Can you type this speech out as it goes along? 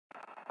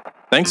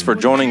Thanks for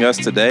joining us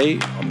today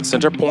on the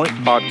Centerpoint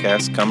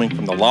podcast coming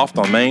from the Loft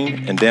on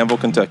Main in Danville,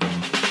 Kentucky.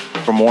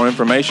 For more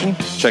information,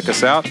 check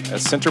us out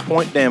at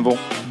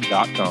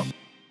centerpointdanville.com.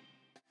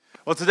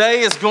 Well,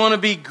 today is going to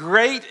be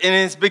great, and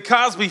it's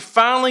because we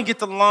finally get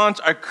to launch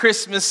our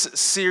Christmas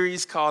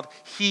series called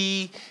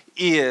He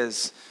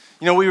Is.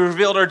 You know, we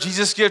revealed our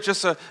Jesus gift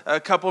just a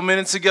couple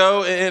minutes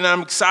ago, and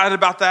I'm excited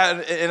about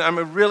that, and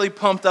I'm really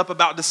pumped up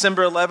about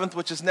December 11th,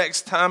 which is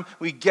next time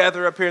we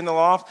gather up here in the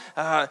loft.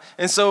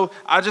 And so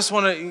I just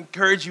want to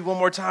encourage you one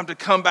more time to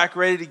come back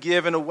ready to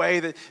give in a way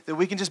that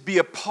we can just be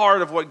a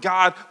part of what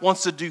God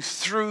wants to do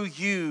through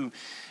you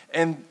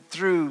and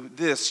through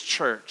this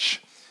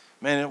church.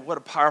 Man, what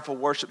a powerful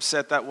worship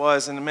set that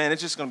was, and man,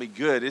 it's just going to be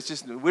good.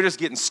 We're just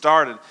getting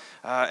started,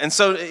 and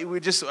so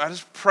I'm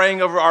just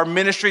praying over our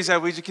ministries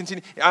as we just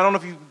continue. I don't know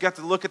if you got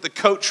to look at the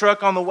coat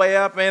truck on the way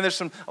up, man.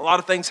 There's a lot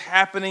of things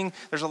happening.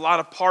 There's a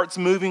lot of parts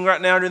moving right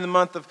now during the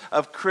month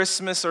of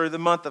Christmas, or the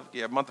month of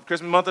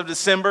Christmas, month of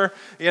December.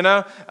 You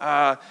know,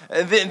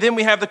 and then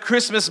we have the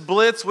Christmas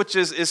Blitz, which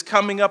is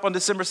coming up on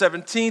December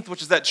 17th,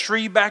 which is that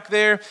tree back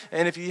there.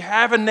 And if you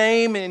have a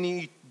name and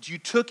you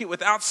took it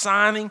without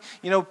signing,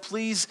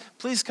 please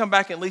come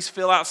back and at least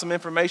fill out some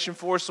information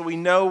for us so we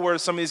know where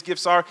some of these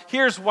gifts are.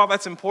 Here's why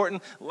that's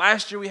important.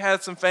 Last year we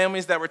had some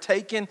families that were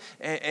taken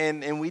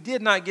and we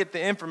did not get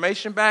the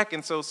information back,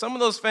 and so some of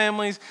those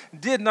families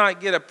did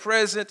not get a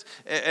present,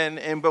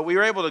 but we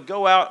were able to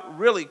go out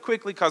really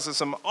quickly because of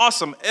some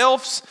awesome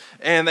elves,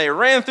 and they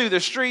ran through the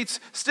streets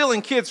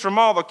stealing kids from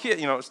all the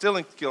kids,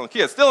 stealing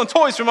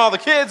toys from all the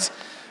kids.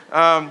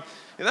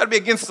 That'd be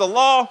against the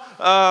law,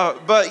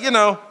 but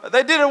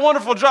they did a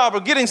wonderful job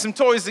of getting some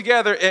toys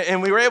together,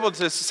 and we were able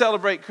to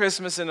celebrate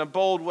Christmas in a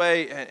bold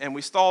way, and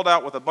we stalled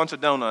out with a bunch of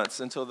donuts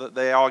until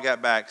they all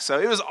got back. So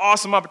it was an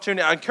awesome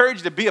opportunity. I encourage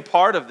you to be a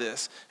part of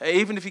this.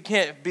 Even if you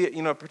can't be,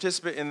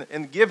 participate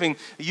in giving,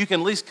 you can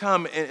at least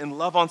come and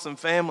love on some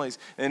families,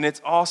 and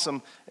it's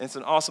awesome. It's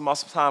an awesome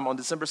time on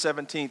December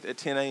 17th at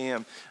 10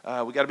 a.m.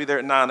 We got to be there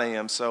at 9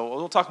 a.m., so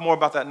we'll talk more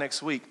about that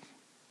next week.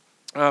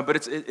 But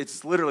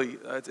it's literally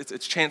it's a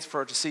chance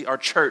for us to see our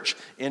church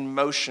in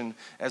motion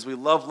as we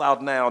love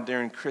loud now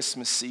during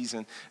Christmas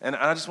season. And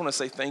I just want to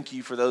say thank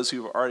you for those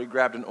who have already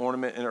grabbed an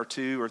ornament or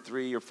two or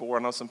three or four. I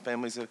know some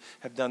families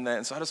have done that.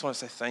 And so I just want to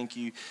say thank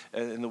you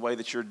in the way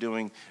that you're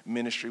doing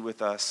ministry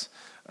with us.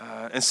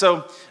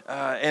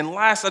 And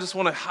last, I just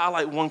want to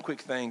highlight one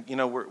quick thing.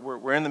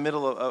 We're in the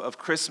middle of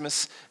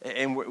Christmas,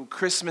 and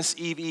Christmas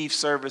Eve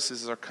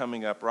services are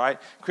coming up, right?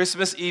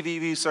 Christmas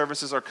Eve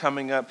services are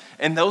coming up,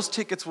 and those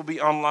tickets will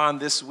be online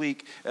this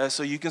week,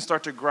 so you can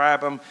start to grab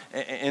them.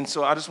 And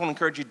so I just want to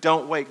encourage you,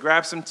 don't wait.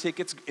 Grab some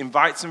tickets,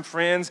 invite some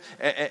friends,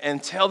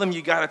 and tell them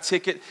you got a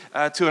ticket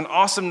to an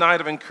awesome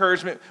night of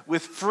encouragement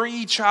with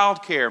free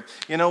childcare.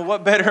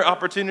 What better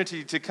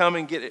opportunity to come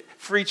and get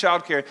free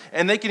childcare?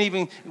 And they can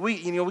even, we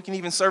can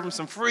even serve them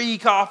some free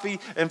coffee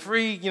and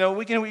free,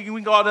 we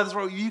can go out to this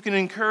road. You can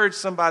encourage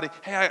somebody,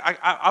 hey,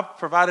 I've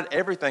provided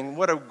everything.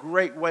 What a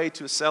great way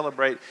to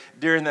celebrate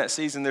during that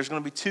season. There's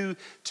going to be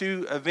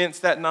two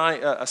events that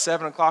night, a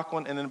 7 o'clock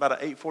one and then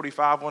about an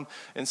 8:45 one.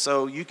 And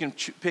so you can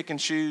pick and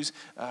choose,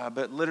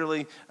 but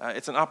literally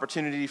it's an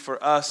opportunity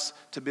for us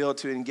to be able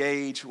to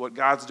engage what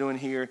God's doing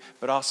here,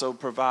 but also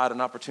provide an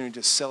opportunity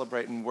to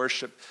celebrate and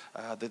worship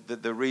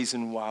the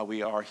reason why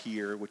we are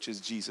here, which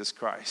is Jesus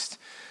Christ.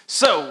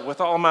 So,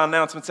 with all my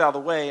announcements out of the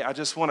way, I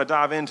just want to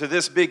dive into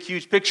this big,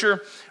 huge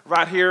picture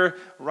right here,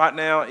 right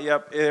now.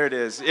 Yep, there it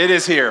is. It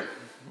is here.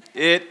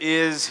 It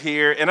is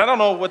here. And I don't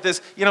know what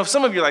this,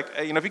 some of you are like,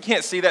 if you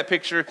can't see that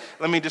picture,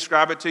 let me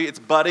describe it to you. It's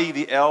Buddy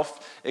the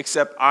elf,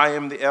 except I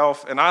am the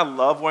elf. And I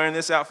love wearing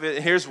this outfit.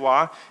 And here's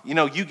why.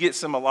 You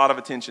get a lot of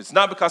attention. It's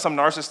not because I'm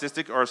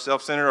narcissistic or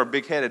self-centered or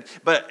big-headed,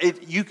 but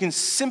you can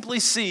simply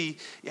see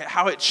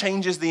how it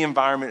changes the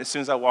environment as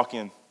soon as I walk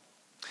in.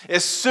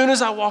 As soon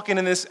as I walk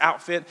in this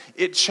outfit,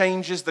 it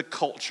changes the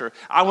culture.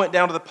 I went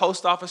down to the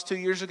post office 2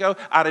 years ago.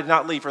 I did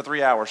not leave for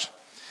 3 hours.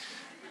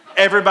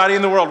 Everybody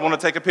in the world wanted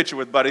to take a picture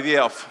with Buddy the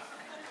Elf.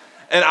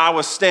 And I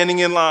was standing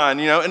in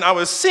line, and I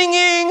was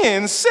singing,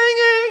 and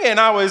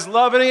I was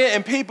loving it,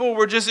 and people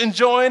were just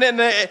enjoying it.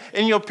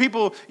 And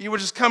people, you would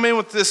just come in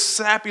with this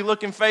sappy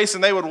looking face,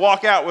 and they would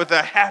walk out with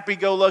a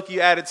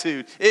happy-go-lucky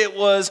attitude. It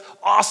was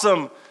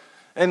awesome.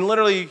 And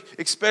literally,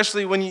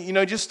 especially when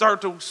you just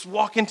start to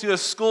walk into a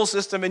school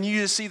system and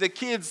you just see the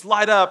kids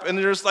light up and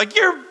they're just like,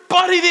 "You're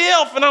Buddy the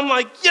Elf." And I'm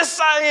like, "Yes,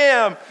 I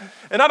am.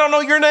 And I don't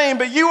know your name,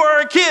 but you are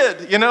a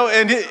kid,"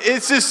 and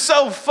it's just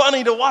so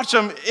funny to watch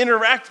them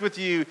interact with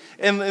you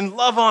and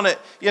love on it,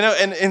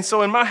 and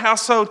so in my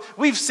household,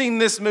 we've seen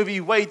this movie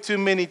way too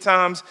many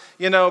times,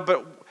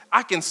 but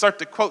I can start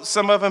to quote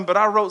some of them, but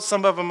I wrote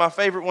some of them, my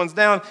favorite ones,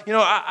 down.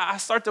 I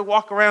start to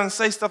walk around and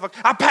say stuff like,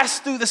 "I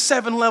passed through the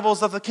 7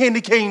 levels of the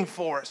candy cane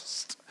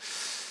forest,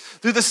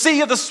 through the sea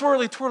of the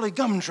swirly, twirly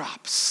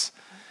gumdrops,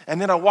 and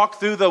then I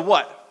walked through the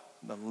what?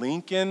 The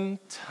Lincoln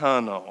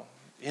Tunnel."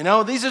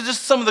 These are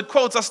just some of the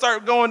quotes I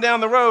start going down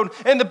the road.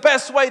 And the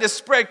best way to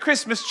spread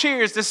Christmas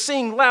cheer is to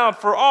sing loud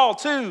for all,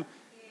 too.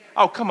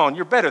 Oh, come on,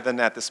 you're better than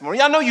that this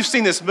morning. I know you've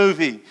seen this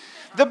movie.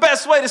 The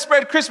best way to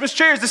spread Christmas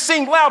cheer is to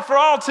sing loud for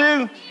all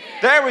to.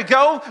 There we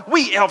go.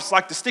 We elves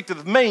like to stick to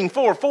the main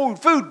four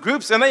food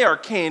groups, and they are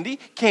candy,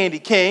 candy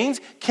canes,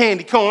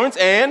 candy corns,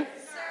 and...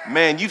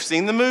 Man, you've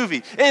seen the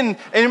movie. And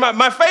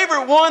my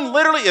favorite one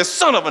literally is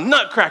son of a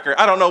nutcracker.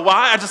 I don't know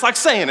why. I just like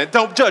saying it.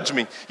 Don't judge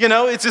me. You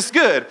know, it's just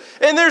good.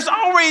 And there's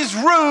always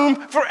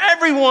room for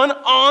everyone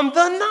on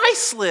the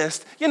nice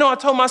list. You know, I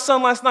told my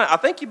son last night, I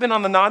think you've been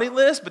on the naughty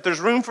list, but there's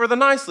room for the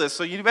nice list.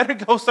 So you better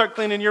go start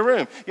cleaning your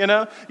room. You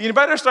know, you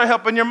better start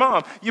helping your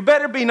mom. You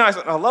better be nice.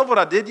 I love what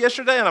I did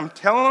yesterday, and I'm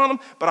telling on them,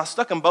 but I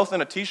stuck them both in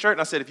a T-shirt,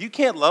 and I said, if you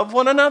can't love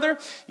one another,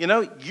 you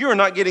know, you're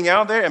not getting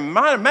out there. And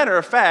matter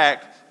of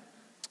fact,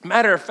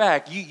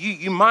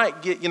 you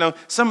might get, you know,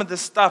 some of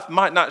this stuff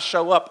might not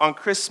show up on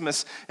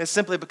Christmas, and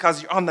simply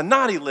because you're on the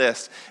naughty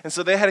list. And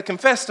so they had to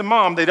confess to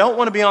mom they don't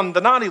want to be on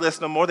the naughty list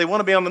no more. They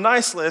want to be on the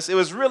nice list. It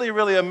was really,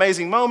 really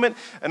amazing moment,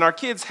 and our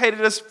kids hated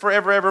us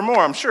forever, evermore,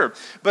 I'm sure.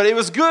 But it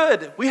was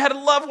good. We had to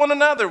love one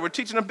another. We're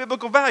teaching a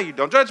biblical value.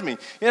 Don't judge me.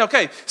 You know,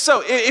 okay,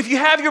 so if you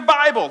have your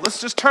Bible, let's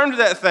just turn to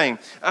that thing.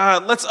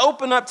 Let's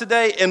open up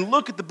today and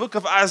look at the book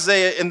of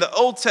Isaiah in the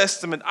Old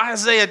Testament,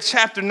 Isaiah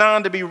chapter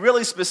 9 to be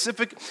really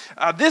specific.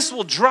 This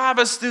will drive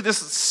us through this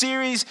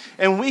series,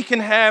 and we can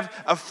have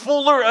a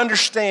fuller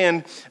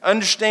understanding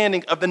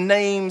of the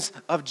names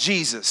of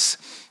Jesus.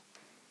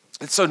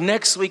 And so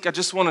next week, I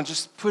just want to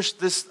just push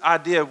this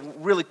idea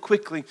really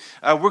quickly.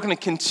 We're going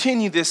to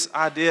continue this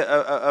idea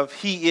of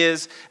He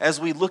is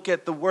as we look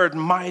at the word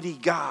mighty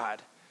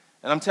God.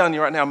 And I'm telling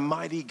you right now,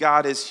 mighty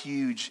God is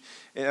huge.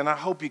 And I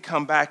hope you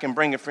come back and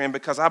bring a friend,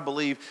 because I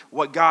believe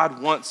what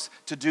God wants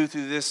to do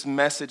through this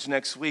message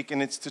next week,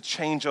 and it's to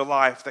change a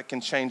life that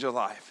can change a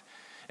life.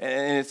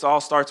 And it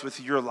all starts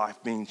with your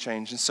life being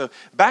changed. And so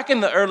back in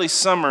the early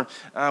summer,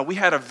 we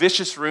had a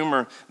vicious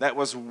rumor that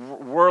was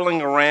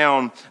whirling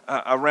around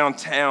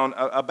town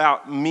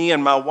about me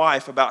and my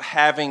wife about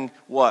having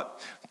what?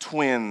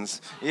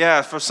 Twins.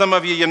 Yeah, for some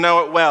of you, you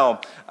know it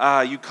well.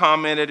 You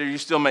commented, or you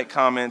still make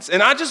comments.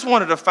 And I just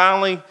wanted to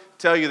finally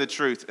tell you the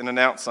truth and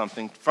announce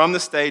something from the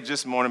stage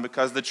this morning,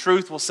 because the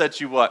truth will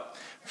set you what?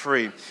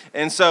 Free.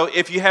 And so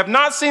if you have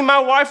not seen my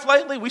wife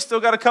lately, we still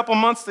got a couple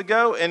months to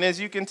go. And as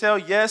you can tell,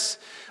 yes,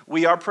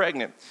 we are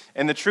pregnant.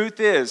 And the truth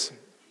is,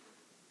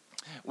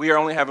 we are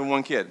only having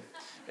one kid.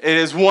 It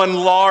is one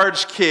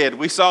large kid.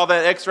 We saw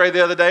that x-ray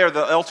the other day, or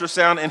the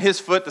ultrasound, and his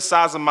foot the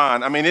size of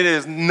mine. I mean, it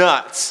is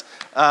nuts.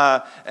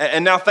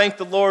 And now, thank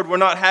the Lord, we're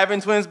not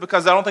having twins,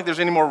 because I don't think there's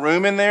any more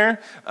room in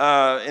there,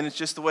 and it's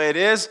just the way it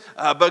is.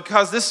 But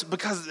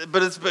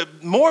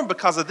more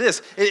because of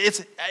this.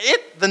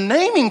 The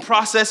naming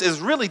process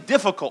is really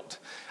difficult.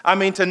 I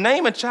mean, to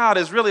name a child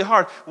is really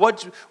hard.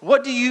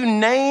 What do you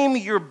name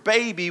your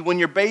baby when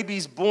your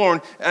baby's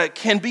born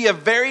can be a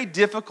very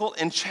difficult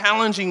and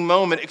challenging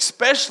moment,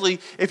 especially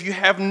if you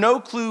have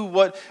no clue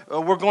what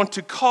we're going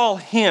to call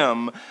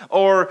him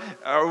or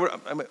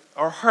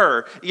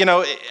her. You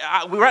know,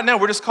 right now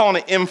we're just calling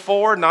it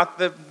M4, not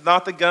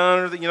the gun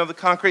or the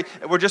concrete.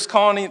 We're just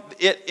calling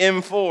it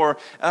M4.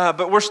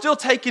 But we're still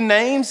taking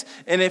names,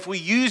 and if we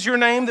use your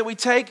name that we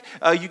take,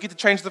 you get to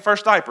change the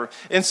first diaper.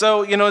 And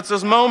so, you know, it's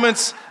those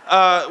moments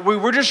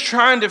we're just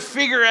trying to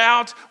figure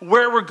out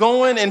where we're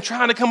going and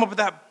trying to come up with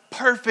that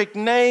perfect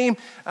name.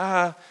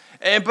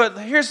 But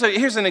here's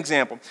an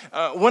example.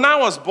 When I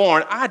was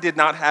born, I did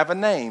not have a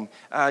name.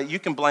 You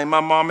can blame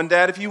my mom and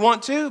dad if you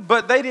want to,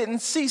 but they didn't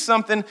see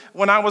something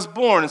when I was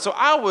born. And so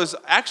I was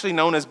actually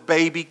known as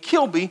Baby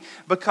Kilby,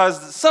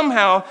 because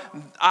somehow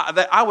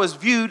I was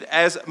viewed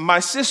as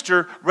my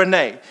sister,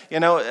 Renee. You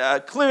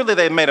know, clearly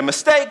they made a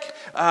mistake,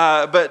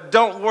 but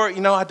don't worry,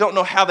 you know, I don't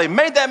know how they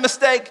made that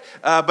mistake,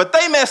 but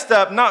they messed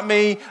up, not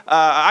me.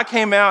 I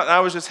came out and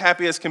I was just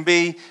happy as can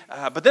be.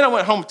 But then I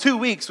went home 2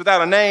 weeks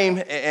without a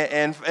name,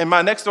 and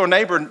my next door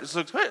neighbor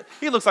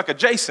he looks like a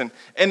Jason,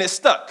 and it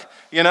stuck,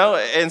 you know.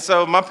 And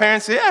so my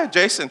parents said, yeah,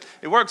 Jason,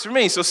 it works for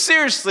me. So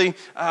seriously,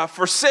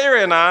 for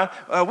Sarah and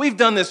I, we've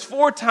done this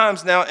 4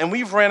 times now, and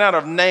we've ran out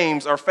of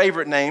names, our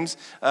favorite names,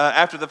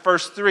 after the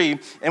first 3,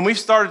 and we've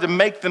started to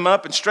make them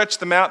up and stretch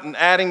them out and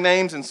adding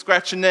names and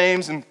scratching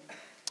names. And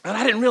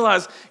I didn't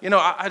realize, you know,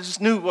 I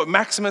just knew what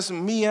Maximus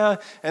and Mia,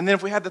 and then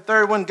if we had the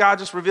third one, God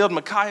just revealed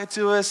Micaiah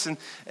to us,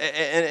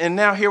 and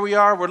now here we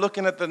are, we're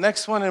looking at the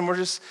next one, and we're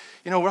just,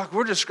 you know,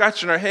 we're just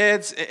scratching our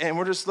heads, and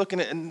we're just looking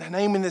at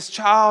naming this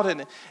child,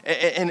 and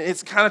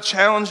it's kind of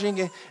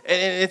challenging,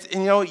 and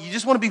you know, you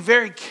just want to be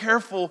very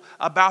careful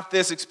about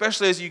this,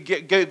 especially as you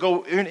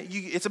go.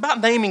 It's about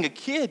naming a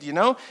kid, you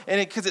know, and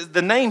because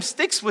the name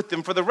sticks with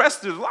them for the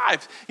rest of their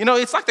life. You know,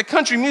 it's like the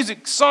country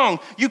music song.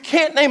 You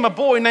can't name a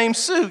boy named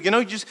Sue. You know,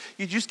 you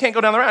just can't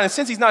go down the road. And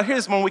since he's not here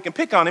this morning, we can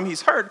pick on him.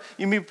 He's hurt.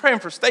 You may be praying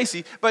for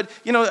Stacy, but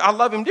you know, I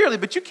love him dearly.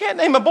 But you can't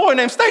name a boy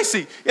named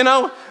Stacy. You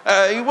know,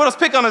 what else?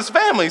 Pick on his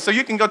family. So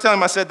you can go tell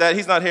him I said that.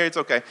 He's not here. It's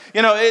okay.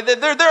 You know,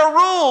 there are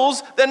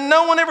rules that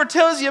no one ever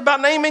tells you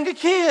about naming a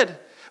kid.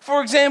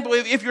 For example,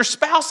 if your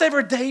spouse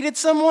ever dated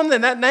someone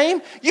in that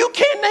name, you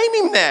can't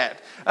name him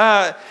that.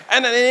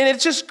 And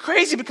it's just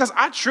crazy because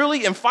I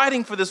truly am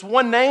fighting for this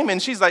one name,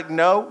 and she's like,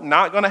 no,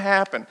 not going to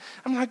happen.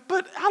 I'm like,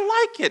 but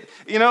I like it.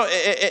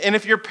 And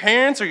if your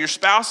parents or your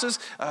spouses,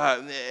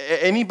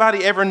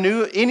 anybody ever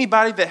knew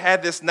anybody that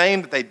had this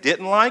name that they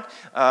didn't like,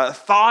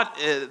 thought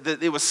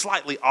that it was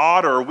slightly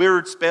odd or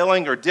weird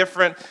spelling or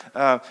different,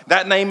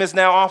 that name is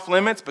now off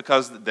limits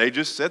because they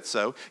just said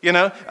so.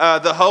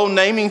 The whole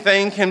naming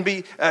thing can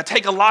be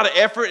take a lot of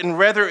effort and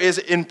rather is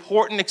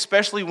important,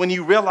 especially when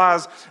you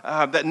realize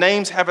that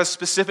names have a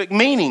specific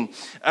meaning.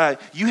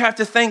 You have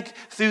to think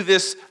through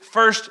this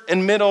first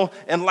and middle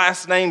and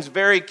last names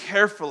very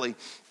carefully.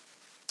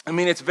 I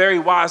mean, it's very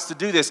wise to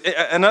do this.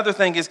 Another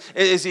thing is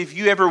if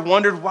you ever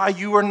wondered why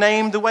you were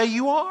named the way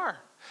you are.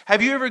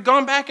 Have you ever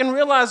gone back and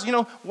realized,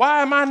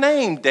 why am I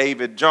named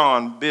David,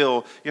 John,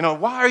 Bill?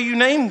 Why are you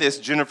named this,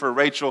 Jennifer,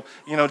 Rachel,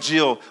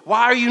 Jill?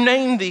 Why are you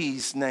named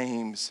these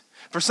names?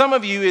 For some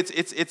of you,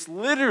 it's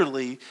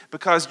literally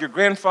because your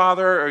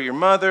grandfather or your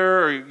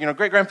mother or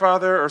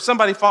great-grandfather or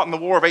somebody fought in the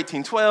War of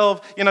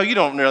 1812. You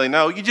don't really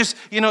know. You just,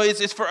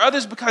 it's for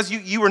others because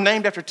you were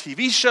named after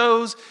TV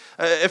shows.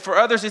 For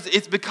others,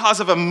 it's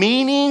because of a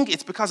meaning.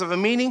 It's because of a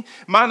meaning.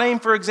 My name,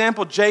 for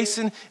example,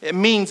 Jason, it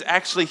means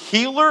actually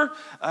healer.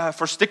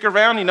 For stick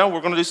around, we're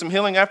going to do some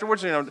healing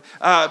afterwards.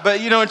 But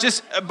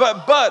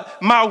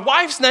my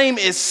wife's name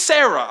is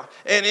Sarah,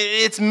 and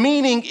its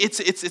meaning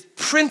it's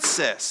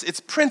princess. It's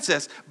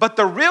princess. But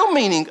the real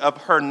meaning of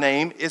her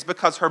name is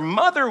because her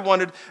mother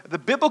wanted the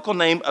biblical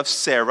name of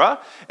Sarah,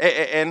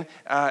 and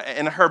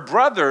her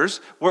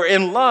brothers were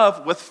in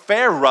love with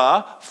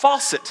Farrah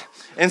Fawcett.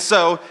 And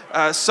so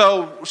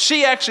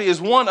she actually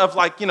is one of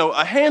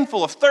a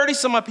handful of 30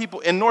 some odd people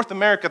in North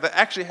America that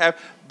actually have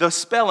the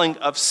spelling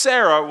of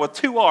Sarah with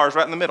 2 R's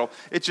right in the middle.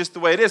 It's just the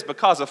way it is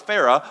because of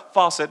Farrah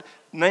Fawcett,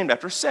 named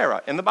after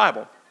Sarah in the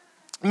Bible.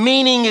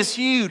 Meaning is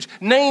huge.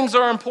 Names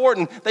are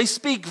important. They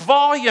speak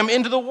volume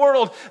into the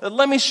world.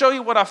 Let me show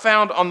you what I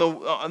found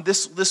on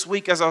this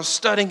week as I was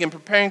studying and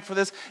preparing for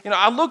this.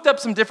 I looked up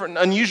some different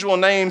unusual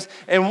names,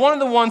 and one of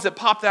the ones that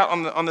popped out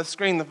on the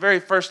screen, the very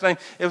first thing,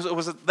 it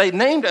was they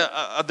named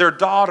their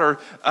daughter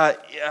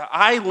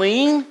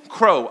Eileen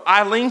Crow.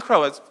 Eileen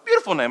Crow. It's a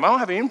beautiful name. I don't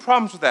have any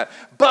problems with that.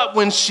 But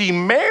when she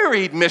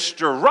married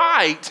Mr.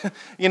 Wright,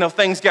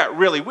 things got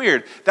really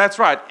weird. That's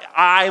right.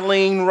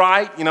 Eileen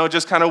Wright,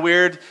 just kind of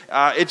weird.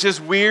 It's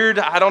just weird.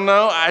 I don't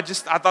know. I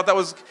thought that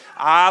was,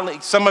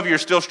 some of you are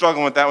still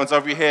struggling with that one. So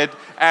over your head,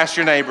 ask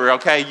your neighbor,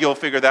 okay? You'll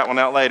figure that one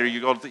out later.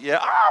 You go, Eileen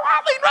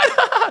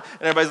Wright.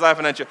 And everybody's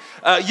laughing at you.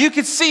 You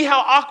could see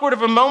how awkward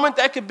of a moment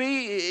that could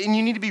be, and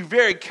you need to be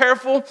very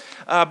careful.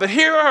 But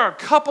here are a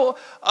couple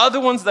other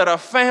ones that I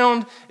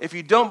found. If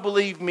you don't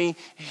believe me,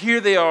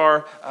 here they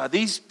are.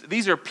 These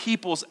are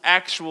people's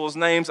actual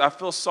names. I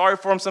feel sorry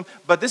for them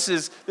but this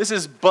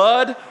is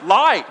Bud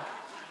Light.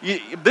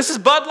 This is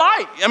Bud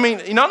Light. I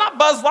mean, not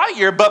Buzz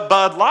Lightyear, but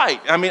Bud Light.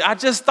 I mean, I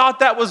just thought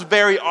that was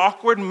very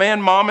awkward. Man,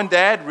 Mom and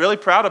Dad, really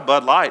proud of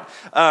Bud Light.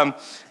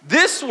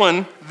 This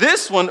one,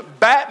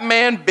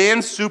 Batman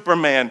Ben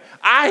Superman.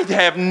 I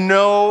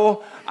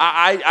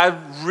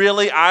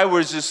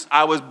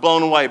was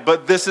blown away.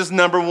 But this is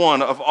number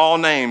one of all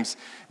names,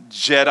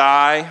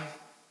 Jedi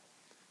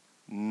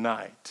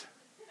Knight.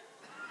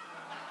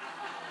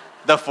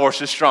 The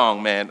Force is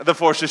strong, man. The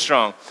Force is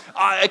strong.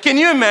 Can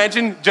you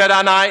imagine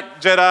Jedi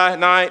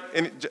Knight,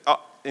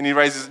 and he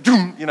raises,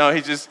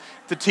 he's just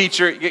the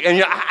teacher.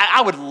 And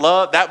I would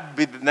love, that would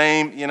be the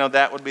name,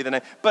 that would be the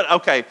name. But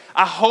okay,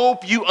 I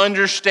hope you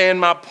understand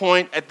my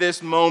point at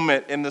this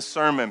moment in the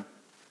sermon.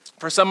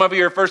 For some of you,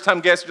 your first-time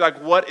guests, you're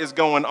like, what is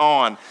going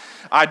on?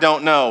 I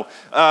don't know.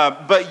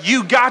 But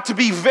you got to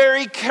be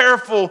very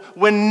careful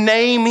when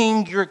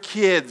naming your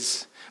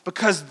kids.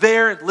 Because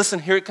listen,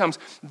 here it comes.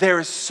 There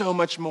is so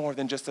much more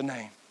than just a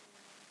name.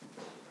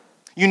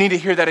 You need to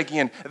hear that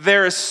again.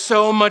 There is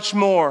so much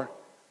more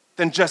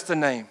than just a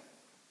name.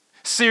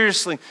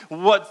 Seriously,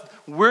 what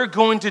we're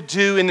going to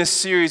do in this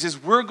series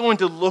is we're going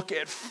to look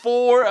at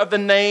 4 of the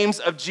names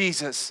of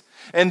Jesus.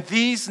 And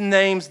these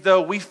names,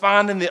 though we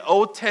find in the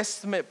Old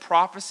Testament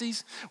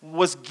prophecies,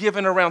 was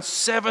given around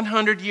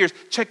 700 years.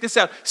 Check this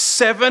out.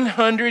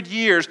 700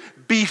 years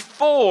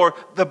before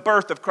the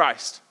birth of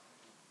Christ.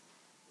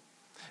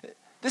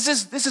 This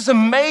is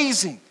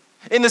amazing.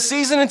 In the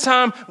season and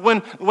time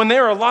when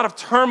there are a lot of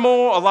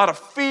turmoil, a lot of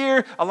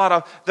fear,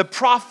 the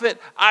prophet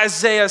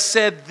Isaiah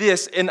said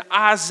this in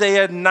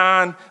Isaiah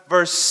 9,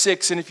 verse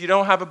 6. And if you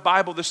don't have a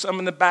Bible, there's some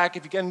in the back.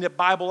 If you get in the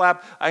Bible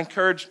app, I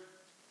encourage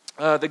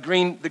the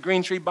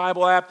Green Tree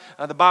Bible app,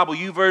 the Bible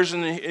U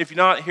version. If you're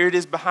not, here it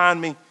is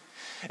behind me.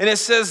 And it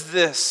says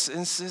this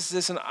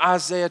in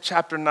Isaiah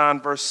chapter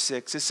 9, verse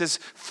 6. It says,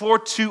 For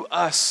to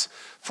us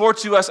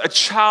a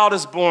child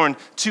is born.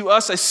 To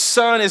us a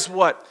son is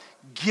what?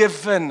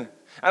 Given.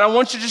 And I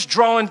want you to just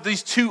draw in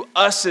these 2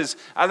 us's.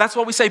 That's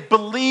why we say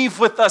believe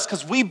with us,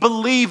 because we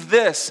believe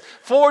this.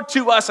 For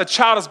to us a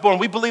child is born.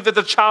 We believe that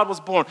the child was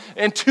born.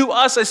 And to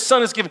us a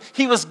son is given.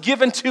 He was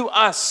given to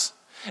us.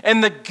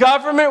 And the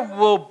government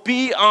will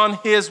be on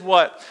his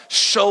what?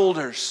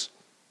 Shoulders.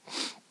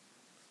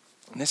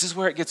 And this is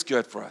where it gets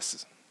good for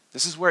us.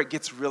 This is where it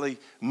gets really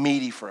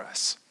meaty for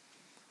us.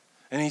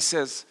 And he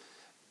says,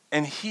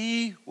 and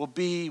he will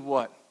be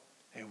what?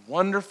 A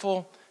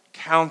wonderful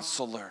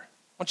counselor.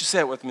 Why don't you say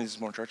it with me this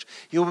morning, church?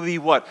 He will be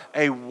what?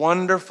 A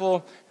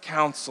wonderful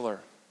counselor.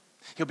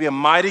 He'll be a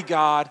mighty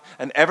God,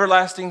 an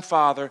everlasting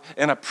Father,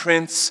 and a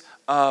Prince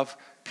of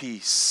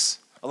Peace.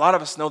 A lot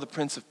of us know the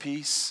Prince of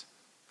Peace.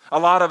 A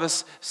lot of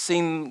us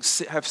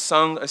have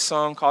sung a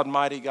song called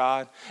Mighty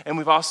God, and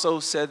we've also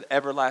said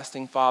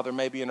Everlasting Father,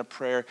 maybe in a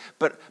prayer.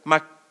 But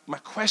my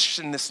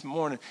question this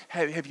morning,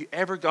 have you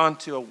ever gone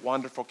to a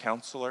wonderful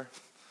counselor?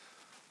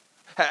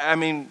 I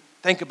mean,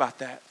 think about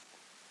that.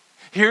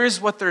 Here's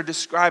what they're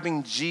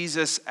describing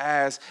Jesus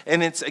as,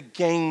 and it's a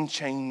game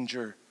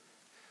changer.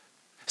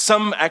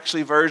 Some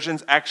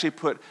versions actually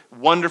put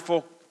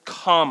wonderful,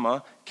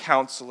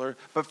 counselor,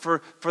 but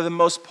for the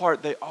most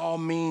part, they all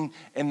mean,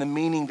 and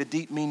the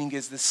deep meaning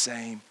is the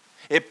same.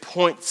 It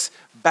points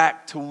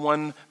back to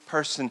one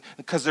person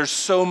because there's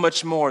so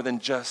much more than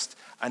just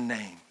a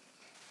name.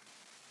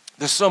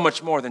 There's so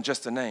much more than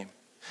just a name.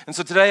 And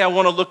so today I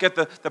want to look at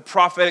the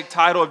prophetic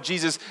title of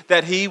Jesus,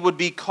 that he would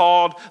be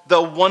called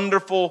the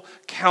Wonderful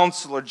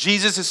Counselor.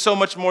 Jesus is so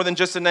much more than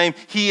just a name.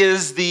 He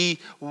is the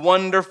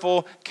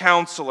Wonderful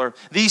Counselor.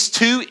 These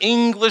two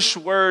English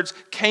words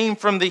came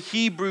from the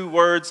Hebrew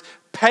words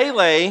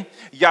Pele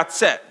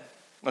Yatzet.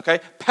 Okay?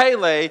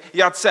 Pele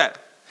Yatzet.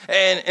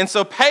 And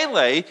so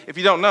Pele, if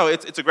you don't know,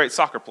 it's a great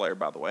soccer player,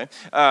 by the way,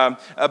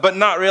 but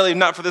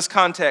not for this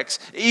context.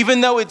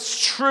 Even though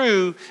it's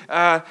true,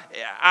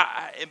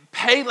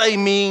 Pele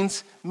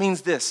means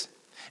this.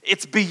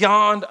 It's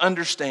beyond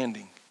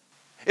understanding.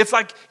 It's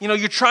like,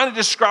 you're trying to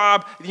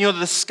describe,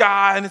 the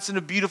sky, and it's in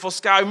a beautiful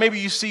sky.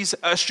 Maybe you see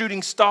a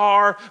shooting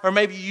star, or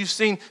maybe you've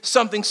seen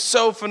something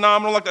so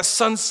phenomenal like a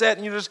sunset,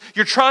 and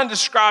you're trying to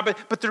describe it,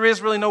 but there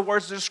is really no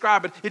words to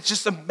describe it. It's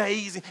just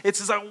amazing. It's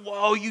just like,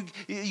 whoa,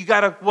 you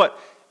got to,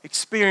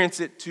 experience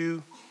it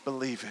to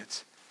believe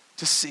it,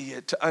 to see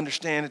it, to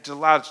understand it, to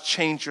allow it to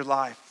change your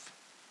life.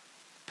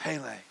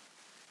 Pele.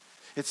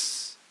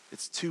 It's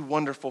too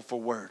wonderful for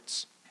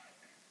words.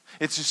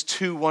 It's just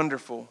too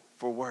wonderful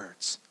for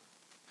words.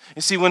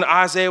 You see, when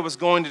Isaiah was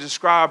going to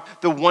describe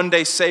the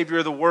one-day Savior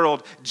of the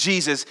world,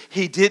 Jesus,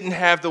 he didn't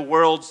have the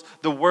words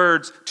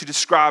to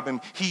describe him.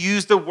 He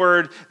used the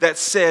word that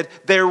said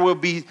there will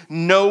be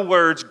no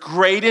words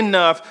great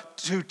enough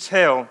to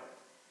tell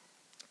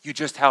you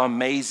just how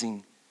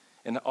amazing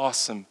and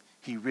awesome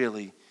he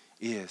really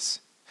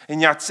is.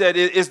 And Yatzet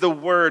is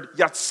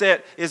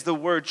the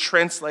word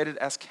translated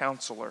as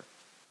counselor.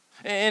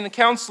 And a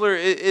counselor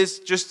is,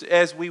 just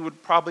as we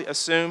would probably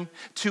assume,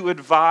 to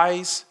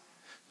advise,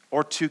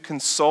 or to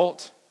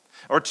consult,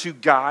 or to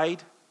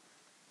guide.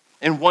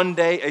 And one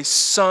day a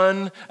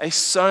son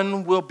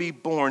will be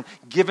born,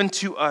 given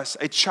to us.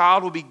 A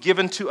child will be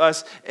given to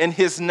us, and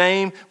his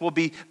name will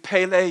be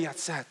Pele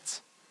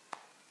Yatzet.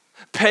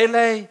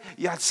 Pele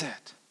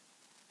Yatzet.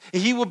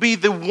 He will be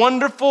the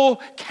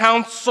Wonderful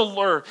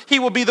Counselor. He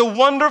will be the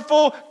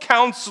Wonderful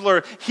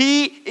Counselor.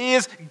 He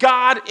is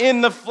God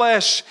in the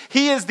flesh.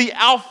 He is the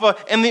Alpha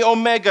and the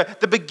Omega,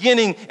 the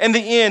beginning and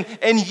the end.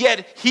 And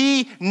yet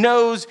he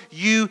knows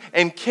you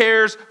and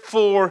cares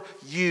for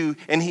you.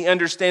 And he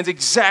understands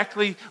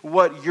exactly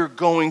what you're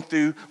going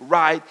through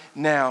right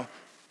now.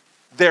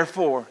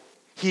 Therefore,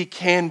 he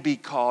can be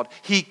called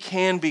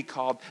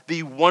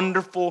the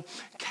Wonderful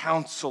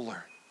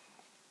Counselor.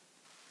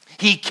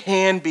 He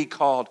can be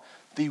called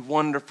the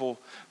Wonderful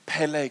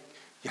Pele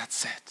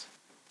Yatzet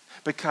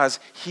because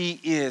he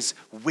is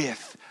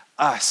with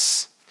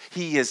us.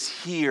 He is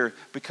here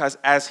because,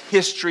 as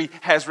history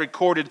has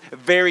recorded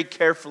very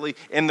carefully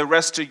in the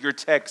rest of your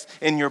text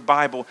in your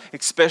Bible,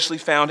 especially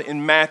found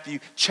in Matthew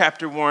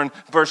chapter 1,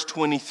 verse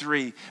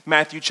 23.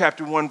 Matthew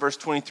chapter 1, verse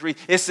 23.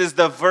 It says,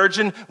 the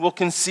virgin will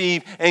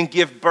conceive and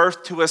give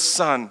birth to a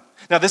son.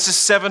 Now this is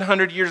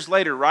 700 years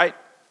later, right?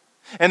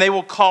 And they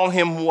will call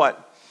him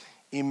what?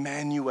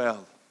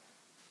 Emmanuel,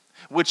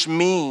 which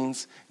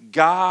means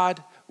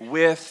God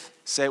with,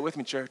 say it with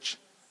me, church,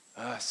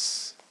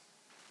 us.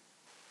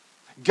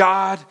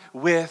 God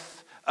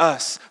with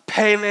us.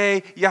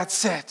 Pele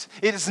Yatzet.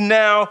 It is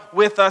now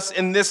with us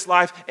in this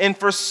life. And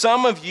for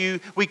some of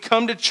you, we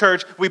come to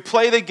church, we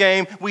play the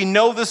game, we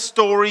know the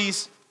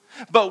stories,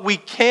 but we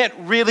can't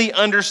really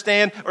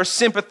understand or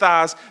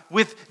sympathize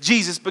with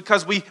Jesus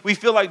because we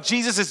feel like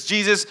Jesus is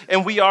Jesus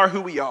and we are who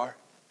we are.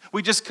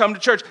 We just come to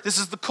church. This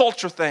is the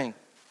culture thing.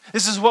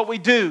 This is what we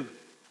do.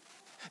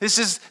 This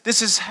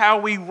is how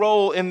we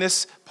roll in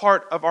this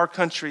part of our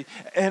country.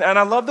 And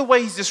I love the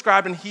way he's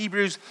described in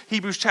Hebrews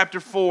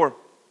chapter 4,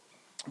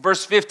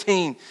 verse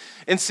 15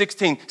 and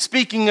 16.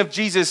 Speaking of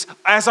Jesus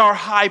as our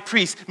high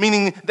priest,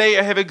 meaning they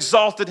have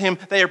exalted him.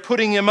 They are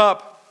putting him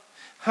up.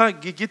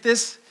 Get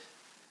this?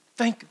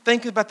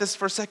 Think about this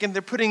for a second.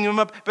 They're putting him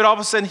up, but all of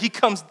a sudden he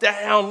comes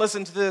down.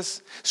 Listen to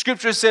this.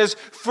 Scripture says,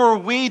 for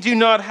we do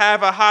not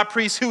have a high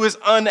priest who is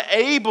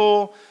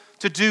unable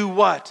to do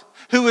what?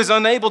 Who is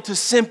unable to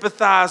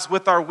sympathize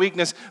with our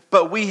weakness,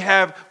 but we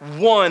have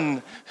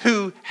one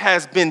who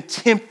has been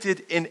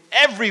tempted in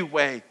every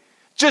way,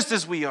 just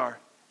as we are,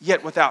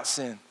 yet without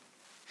sin.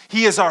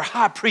 He is our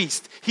high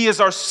priest. He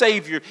is our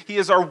Savior. He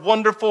is our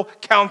wonderful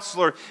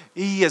counselor.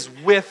 He is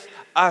with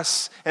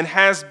us and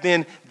has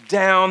been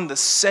down the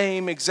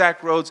same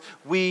exact roads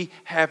we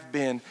have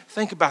been.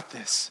 Think about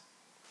this.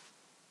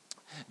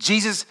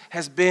 Jesus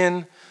has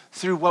been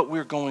through what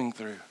we're going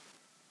through.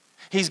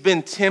 He's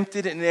been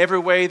tempted in every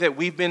way that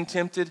we've been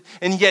tempted,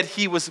 and yet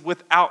he was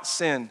without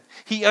sin.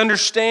 He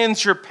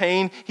understands your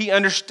pain, he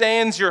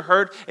understands your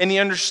hurt, and he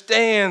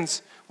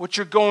understands what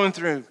you're going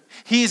through.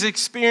 He's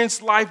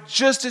experienced life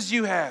just as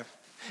you have.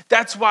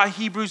 That's why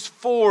Hebrews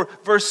 4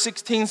 verse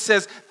 16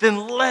 says,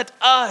 then let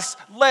us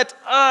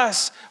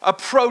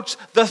approach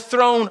the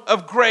throne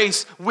of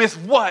grace with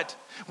what?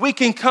 We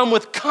can come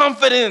with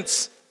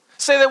confidence.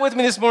 Say that with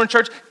me this morning,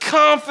 church.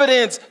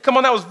 Confidence. Come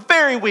on, that was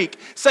very weak.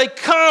 Say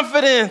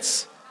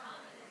confidence.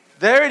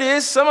 There it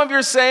is. Some of you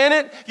are saying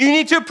it. You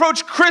need to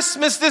approach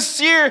Christmas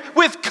this year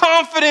with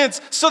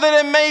confidence so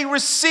that it may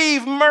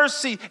receive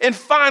mercy and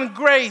find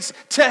grace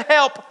to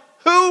help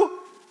who?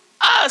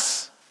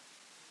 Us.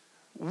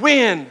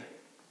 When? In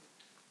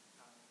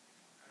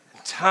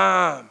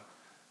time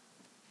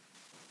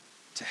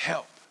to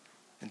help.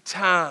 In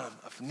time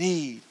of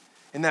need.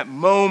 In that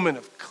moment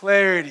of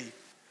clarity.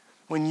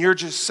 When you're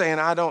just saying,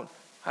 I don't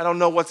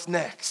know what's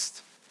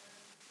next.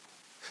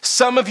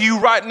 Some of you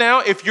right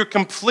now, if you're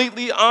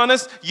completely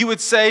honest, you would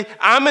say,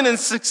 I'm in a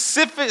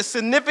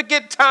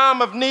significant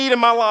time of need in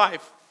my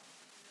life.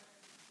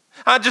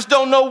 I just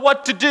don't know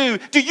what to do.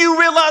 Do you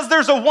realize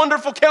there's a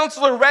wonderful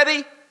counselor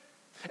ready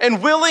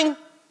and willing?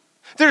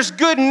 There's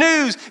good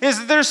news.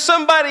 There's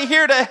somebody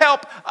here to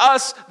help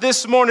us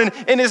this morning,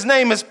 and his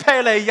name is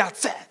Pele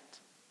Yatzet.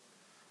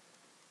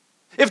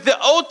 If the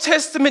Old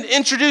Testament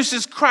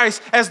introduces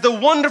Christ as the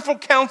wonderful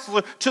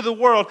counselor to the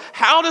world,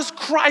 how does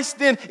Christ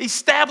then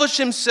establish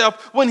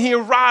himself when he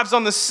arrives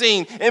on the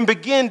scene and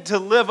begin to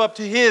live up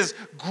to his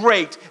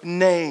great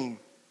name?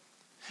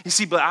 You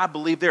see, but I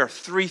believe there are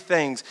three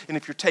things, and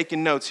if you're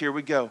taking notes, here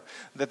we go,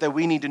 that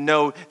we need to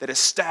know that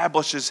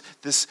establishes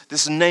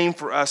this name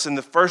for us. And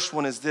the first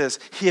one is this.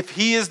 If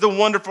he is the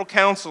wonderful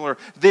counselor,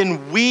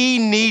 then we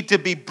need to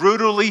be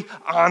brutally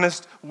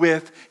honest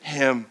with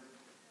him.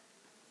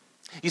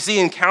 You see,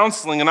 in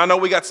counseling, and I know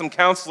we got some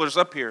counselors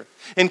up here.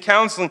 In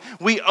counseling,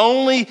 we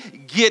only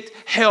get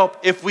help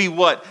if we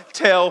what?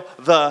 Tell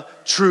the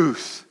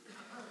truth.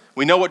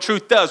 We know what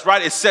truth does,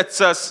 right? It sets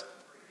us,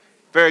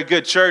 very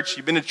good church.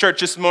 You've been to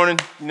church this morning.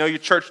 You know your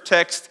church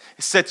text.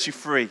 It sets you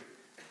free.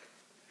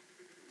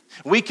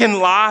 We can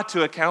lie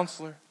to a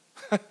counselor.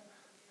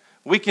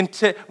 We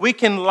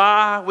can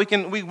lie.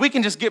 We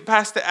can just get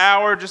past the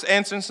hour just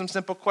answering some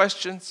simple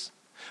questions.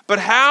 But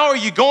how are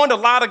you going to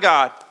lie to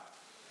God?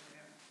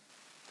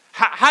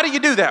 How do you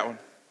do that one?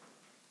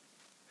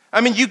 I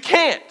mean, you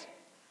can't.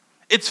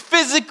 It's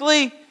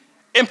physically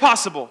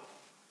impossible.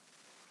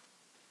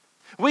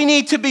 We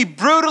need to be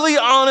brutally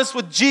honest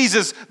with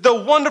Jesus, the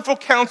wonderful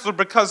counselor,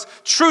 because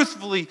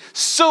truthfully,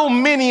 so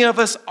many of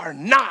us are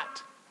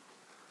not.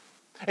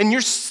 And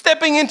you're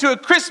stepping into a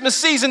Christmas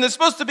season that's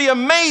supposed to be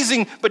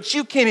amazing, but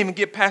you can't even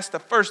get past the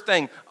first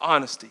thing,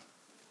 honesty.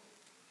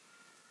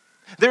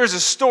 There is a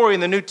story in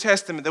the New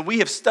Testament that we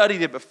have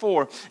studied it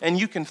before, and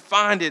you can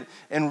find it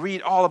and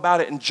read all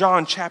about it in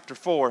John chapter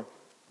 4.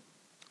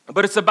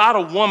 But it's about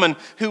a woman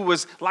who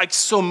was like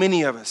so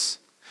many of us.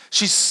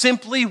 She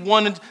simply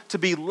wanted to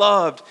be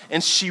loved,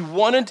 and she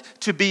wanted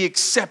to be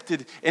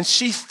accepted. And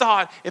she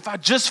thought, if I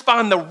just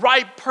find the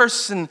right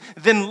person,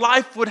 then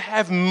life would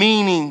have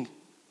meaning.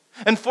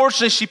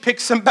 Unfortunately, she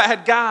picked some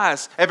bad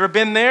guys. Ever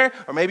been there?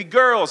 Or maybe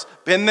girls,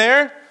 been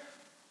there?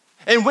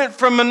 And went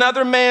from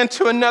another man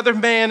to another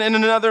man and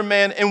another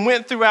man, and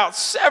went throughout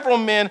several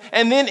men,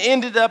 and then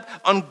ended up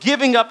on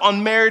giving up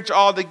on marriage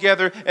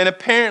altogether, and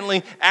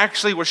apparently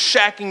actually was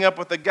shacking up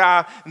with a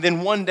guy. And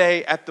then one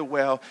day at the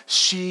well,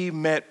 she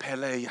met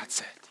Pele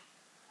Yatzet,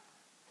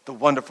 the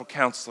wonderful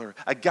counselor,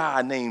 a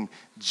guy named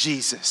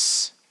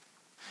Jesus.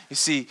 You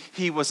see,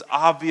 he was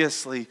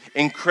obviously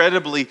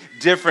incredibly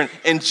different,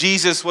 and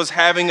Jesus was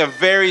having a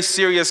very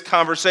serious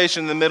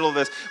conversation in the middle of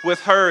this with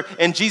her,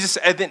 and Jesus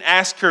then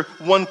asked her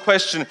one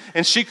question,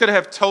 and she could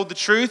have told the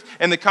truth,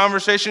 and the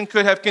conversation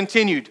could have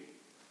continued.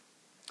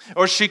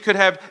 Or she could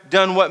have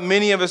done what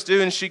many of us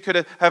do, and she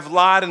could have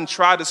lied and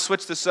tried to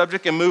switch the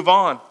subject and move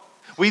on.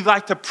 We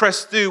like to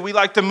press through. We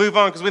like to move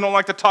on because we don't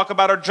like to talk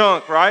about our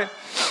junk, right?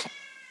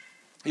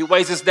 It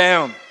weighs us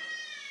down.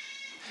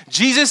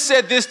 Jesus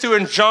said this to her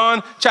in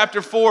John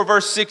chapter 4,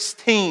 verse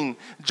 16.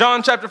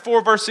 John chapter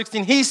 4, verse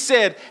 16. He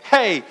said,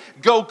 hey,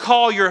 go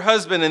call your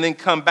husband and then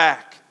come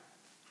back.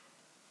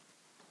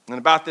 And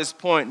about this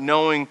point,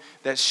 knowing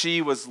that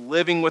she was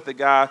living with a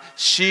guy,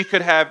 she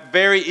could have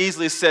very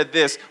easily said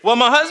this. Well,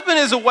 my husband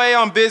is away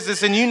on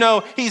business, and you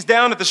know he's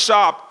down at the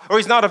shop, or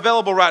he's not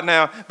available right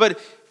now. But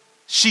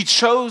she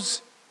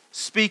chose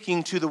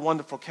speaking to the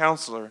wonderful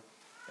counselor,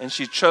 and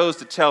she chose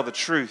to tell the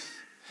truth.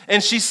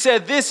 And she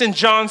said this in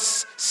John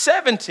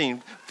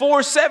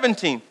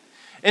 4:17.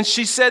 And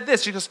she said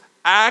this. She goes,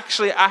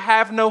 actually, I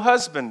have no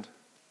husband.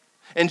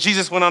 And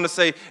Jesus went on to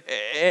say,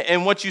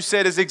 and what you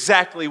said is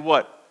exactly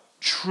what?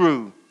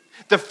 true.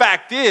 The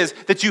fact is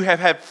that you have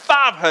had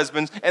 5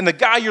 husbands, and the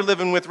guy you're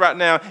living with right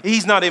now,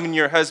 he's not even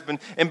your husband.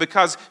 And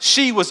because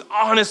she was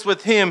honest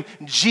with him,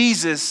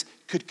 Jesus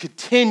could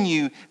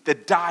continue the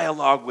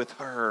dialogue with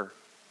her.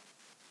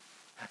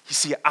 You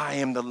see, I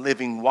am the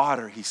living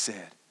water, he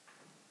said.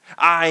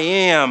 I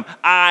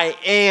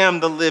am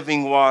the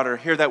living water.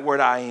 Hear that word,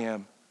 I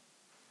am.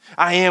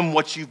 I am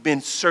what you've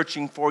been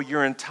searching for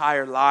your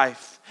entire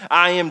life.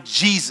 I am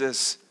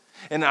Jesus,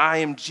 and I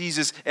am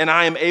Jesus, and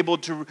I am able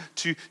to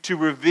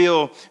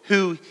reveal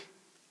who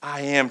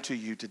I am to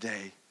you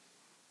today.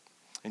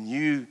 And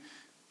you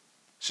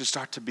should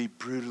start to be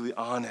brutally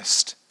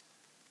honest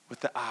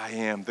with the I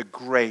am, the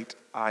great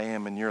I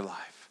am in your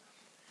life.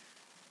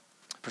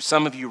 For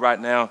some of you right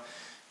now,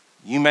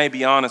 you may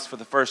be honest for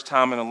the first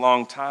time in a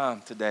long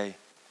time today.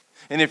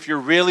 And if you're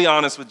really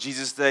honest with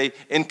Jesus today,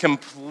 in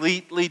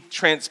completely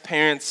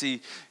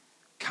transparency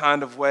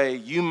kind of way,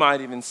 you might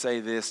even say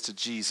this to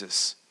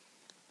Jesus: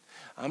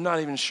 I'm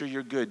not even sure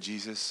you're good,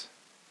 Jesus.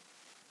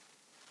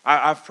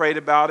 I've prayed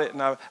about it,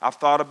 and I've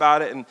thought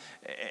about it,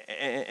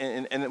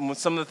 and with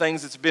some of the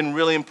things that's been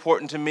really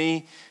important to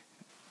me,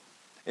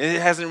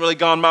 it hasn't really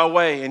gone my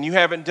way, and you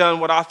haven't done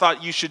what I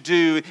thought you should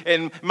do,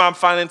 and my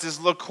finances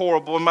look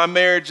horrible, and my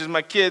marriage and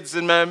my kids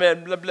and my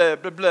blah, blah,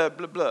 blah, blah,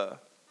 blah, blah.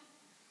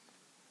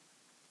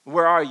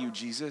 Where are you,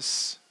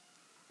 Jesus?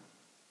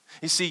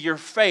 You see, your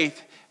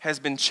faith has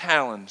been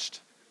challenged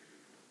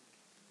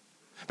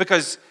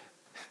because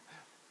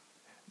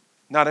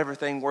not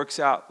everything works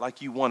out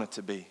like you want it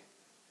to be.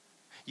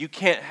 You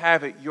can't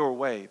have it your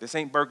way. This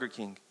ain't Burger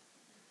King.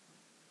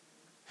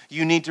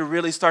 You need to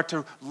really start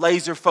to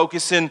laser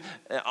focus in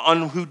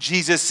on who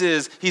Jesus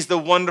is. He's the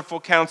wonderful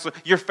counselor.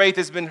 Your faith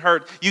has been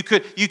hurt. You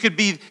could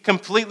be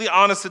completely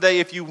honest today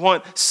if you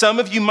want. Some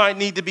of you might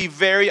need to be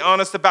very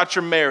honest about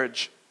your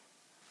marriage.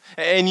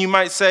 And you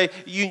might say,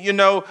 you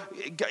know,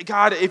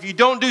 God, if you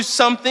don't do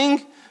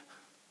something,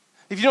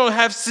 if you don't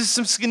have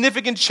some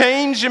significant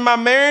change in my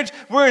marriage,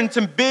 we're in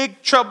some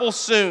big trouble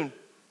soon.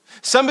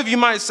 Some of you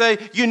might say,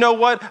 you know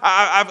what,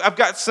 I've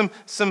got some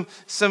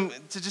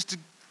to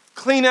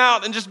clean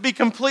out and just be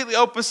completely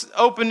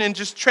open and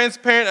just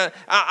transparent.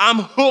 I'm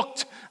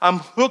hooked. I'm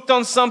hooked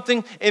on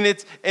something, and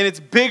it's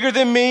bigger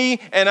than me,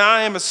 and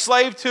I am a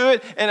slave to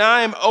it, and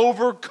I am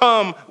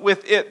overcome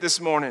with it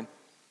this morning.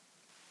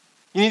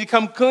 You need to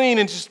come clean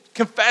and just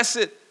confess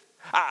it.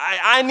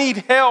 I need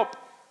help.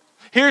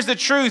 Here's the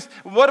truth.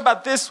 What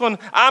about this one?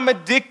 I'm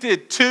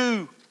addicted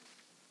to.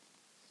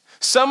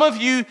 Some of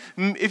you,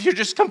 if you're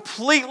just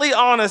completely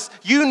honest,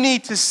 you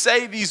need to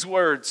say these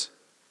words.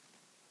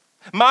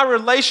 My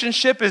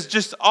relationship is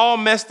just all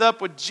messed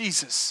up with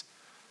Jesus.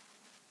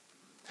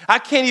 I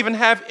can't even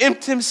have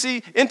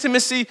intimacy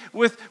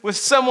with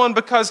someone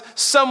because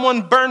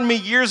someone burned me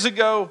years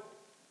ago.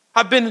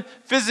 I've been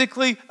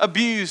physically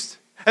abused.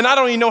 And I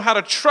don't even know how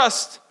to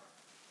trust,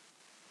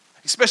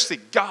 especially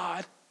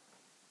God.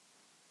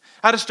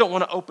 I just don't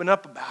want to open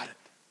up about it.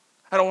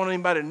 I don't want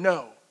anybody to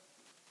know.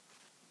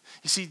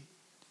 You see,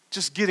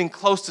 just getting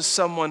close to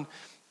someone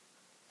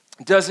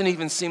doesn't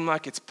even seem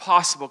like it's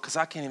possible because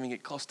I can't even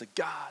get close to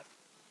God.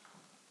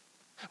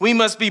 We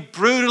must be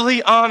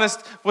brutally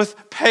honest with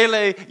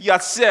Pele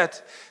Yatset,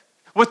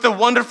 with the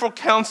wonderful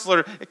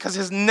counselor, because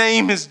his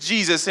name is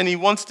Jesus and he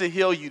wants to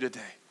heal you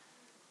today.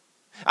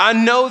 I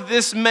know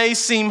this may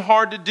seem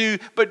hard to do,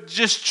 but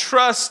just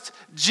trust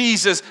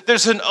Jesus.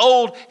 There's an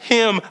old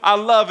hymn, I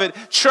love it.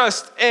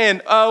 Trust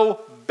and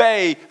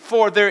obey,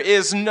 for there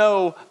is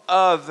no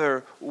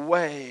other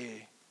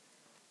way.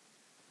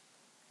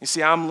 You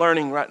see, I'm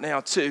learning right now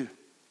too.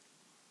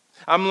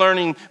 I'm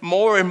learning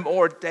more and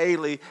more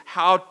daily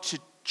how to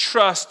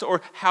trust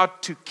or how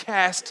to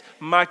cast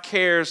my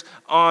cares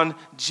on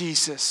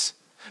Jesus,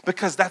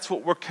 because that's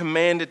what we're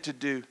commanded to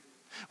do.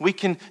 We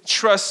can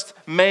trust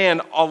man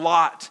a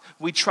lot.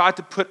 We try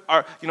to put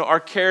our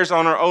cares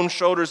on our own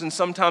shoulders, and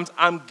sometimes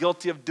I'm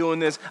guilty of doing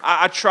this.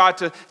 I try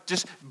to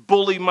just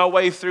bully my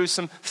way through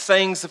some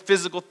things, the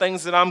physical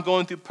things that I'm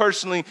going through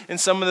personally, and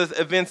some of the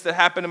events that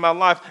happen in my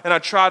life, and I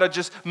try to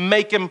just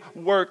make them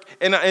work.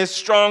 And as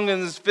strong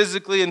and as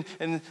physically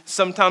and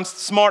sometimes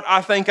smart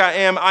I think I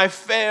am, I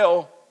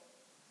fail.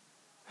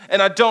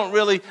 And I don't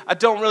really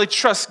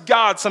trust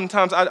God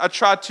sometimes. I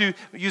try to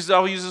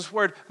I'll use this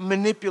word,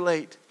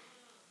 manipulate.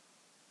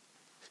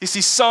 You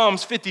see,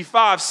 Psalms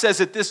 55 says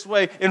it this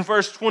way in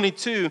verse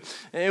 22.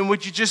 And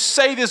would you just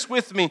say this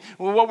with me?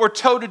 Well, what we're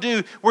told to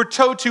do, we're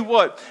told to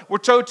what? We're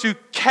told to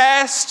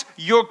cast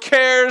your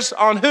cares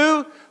on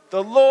who?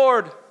 The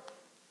Lord.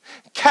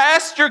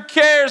 Cast your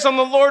cares on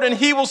the Lord and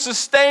he will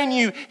sustain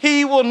you.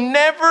 He will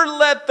never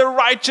let the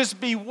righteous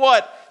be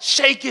what?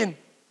 Shaken.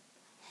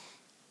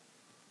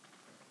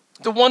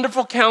 The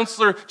wonderful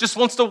counselor just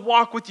wants to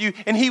walk with you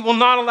and he will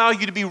not allow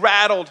you to be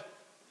rattled.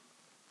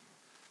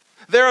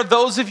 There are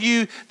those of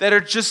you that are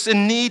just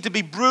in need to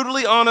be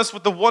brutally honest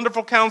with the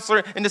wonderful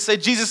counselor and to say,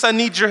 Jesus, I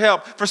need your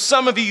help. For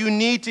some of you, you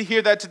need to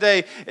hear that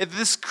today.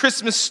 This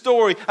Christmas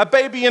story, a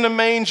baby in a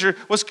manger,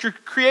 was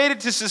created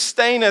to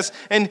sustain us.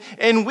 And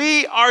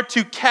we are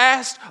to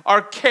cast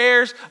our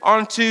cares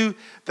onto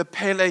the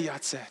Pele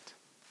Yatzet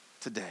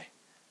today.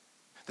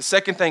 The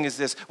second thing is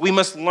this. We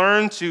must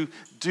learn to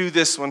do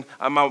this one.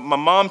 My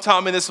mom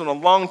taught me this one a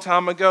long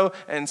time ago,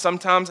 and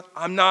sometimes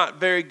I'm not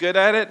very good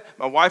at it.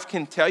 My wife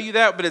can tell you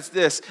that, but it's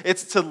this.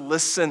 It's to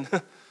listen.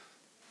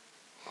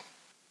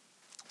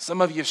 Some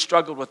of you have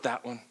struggled with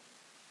that one.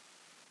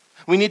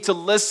 We need to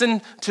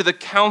listen to the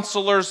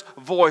counselor's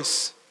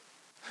voice.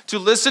 To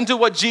listen to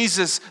what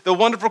Jesus, the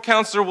wonderful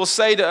counselor, will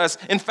say to us.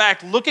 In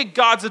fact, look at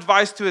God's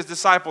advice to his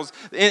disciples.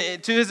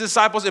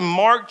 In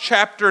Mark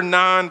chapter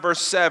 9,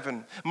 verse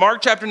 7.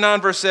 Mark chapter 9,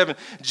 verse 7.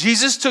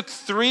 Jesus took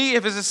 3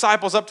 of his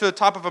disciples up to the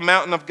top of a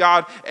mountain of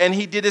God, and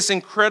he did this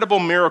incredible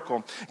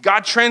miracle.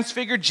 God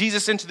transfigured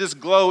Jesus into this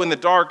glow in the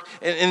dark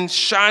and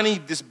shiny,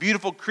 this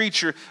beautiful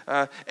creature.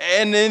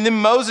 And then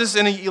Moses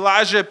and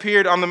Elijah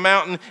appeared on the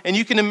mountain, and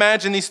you can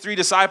imagine these 3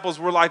 disciples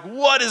were like,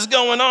 what is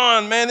going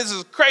on, man? This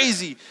is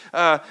crazy.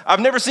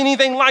 I've never seen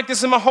anything like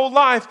this in my whole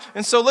life.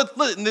 And so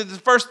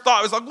the first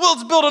thought was like, well,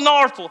 let's build an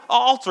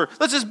altar.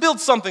 Let's just build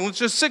something. Let's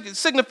just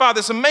signify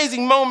this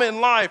amazing moment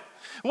in life.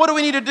 What do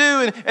we need to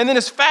do? And then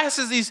as fast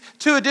as these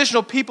 2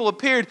 additional people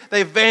appeared,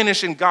 they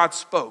vanished and God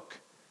spoke.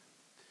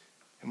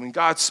 And when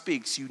God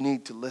speaks, you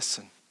need to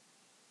listen.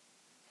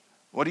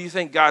 What do you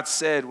think God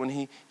said when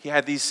he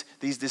had these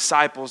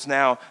disciples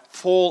now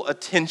full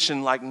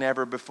attention like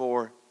never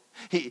before?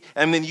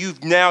 And then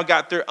you've now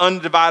got their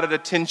undivided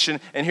attention.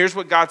 And here's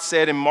what God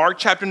said in Mark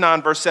chapter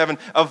 9, verse 7.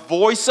 A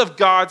voice of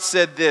God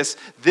said this,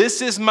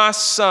 this is my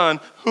son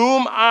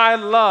whom I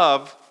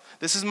love.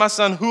 This is my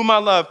son whom I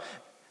love.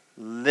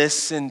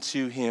 Listen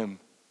to him.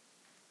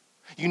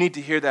 You need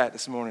to hear that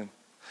this morning.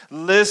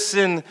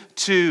 Listen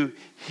to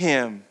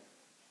him.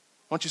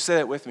 Why don't you say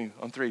that with me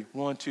on 3?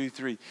 1, 2,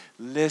 3.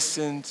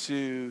 Listen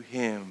to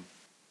him.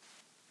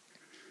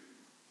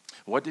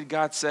 What did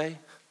God say?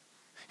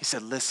 He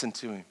said, listen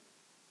to him.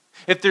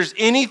 If there's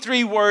any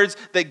 3 words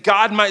that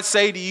God might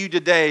say to you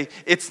today,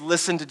 it's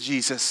listen to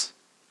Jesus.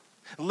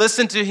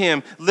 Listen to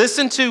him.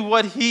 Listen to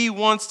what he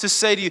wants to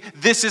say to you.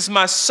 This is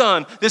my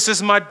son. This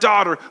is my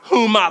daughter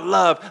whom I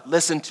love.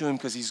 Listen to him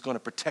because he's going to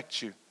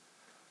protect you.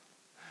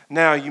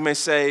 Now you may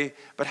say,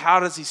 but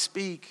how does he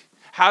speak?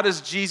 How does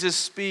Jesus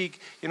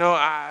speak?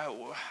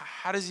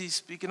 How does he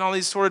speak in all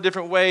these sort of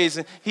different ways?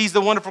 And he's the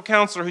wonderful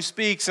counselor who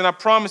speaks. And I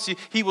promise you,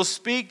 he will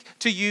speak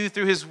to you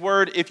through his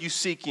word if you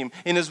seek him.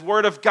 In his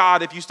word of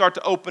God, if you start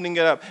to opening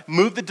it up,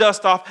 move the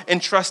dust off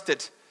and trust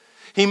it.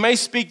 He may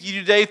speak to you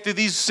today through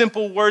these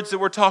simple words that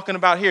we're talking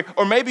about here.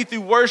 Or maybe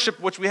through worship,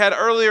 which we had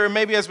earlier, and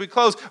maybe as we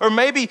close. Or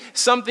maybe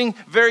something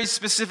very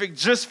specific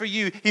just for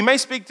you. He may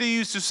speak to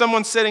you through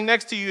someone sitting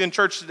next to you in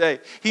church today.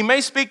 He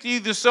may speak to you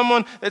through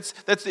someone it's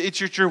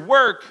at your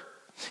work.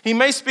 He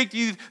may speak to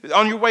you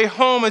on your way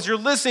home as you're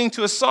listening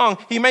to a song.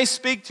 He may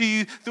speak to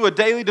you through a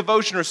daily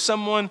devotion or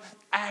someone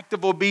act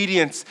of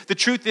obedience. The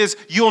truth is,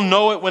 you'll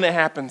know it when it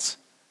happens.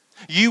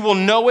 You will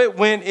know it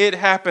when it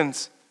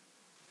happens.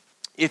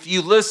 If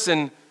you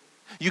listen,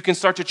 you can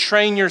start to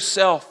train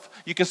yourself.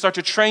 You can start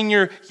to train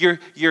your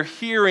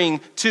hearing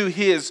to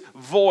his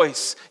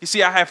voice. You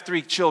see, I have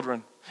 3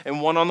 children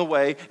and 1 on the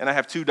way, and I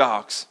have 2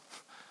 dogs.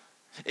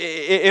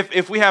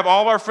 If we have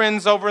all of our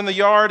friends over in the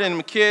yard and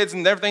my kids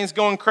and everything's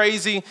going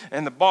crazy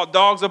and the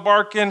dogs are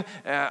barking,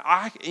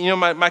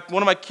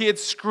 one of my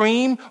kids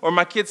scream or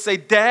my kids say,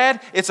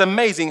 Dad, it's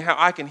amazing how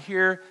I can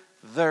hear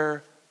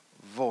their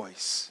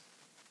voice.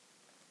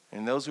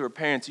 And those who are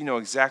parents, you know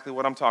exactly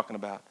what I'm talking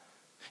about.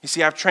 You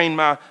see, I've trained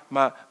my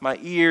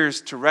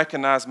ears to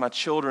recognize my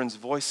children's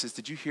voices.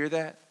 Did you hear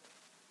that?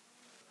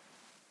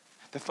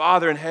 The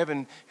Father in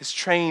heaven has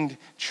trained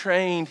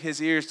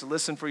his ears to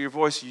listen for your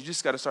voice. You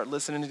just got to start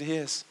listening to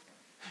his.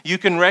 You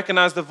can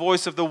recognize the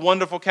voice of the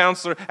wonderful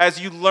counselor as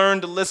you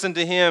learn to listen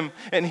to him.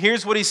 And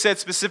here's what he said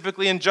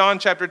specifically in John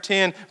chapter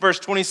 10, verse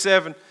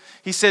 27.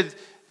 He said,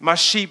 my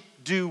sheep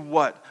do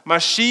what? My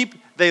sheep,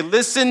 they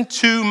listen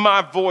to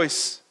my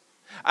voice.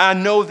 I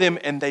know them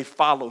and they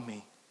follow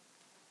me.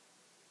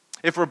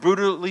 If we're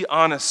brutally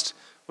honest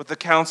with the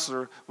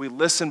counselor, we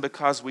listen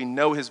because we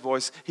know his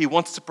voice. He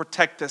wants to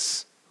protect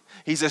us.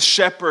 He's a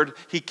shepherd.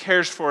 He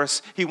cares for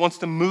us. He wants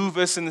to move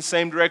us in the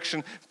same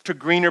direction to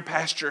greener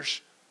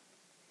pastures.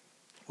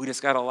 We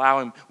just got to allow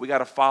him. We got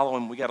to follow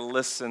him. We got to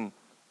listen.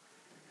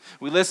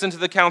 We listen to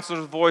the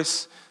counselor's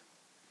voice.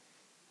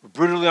 We're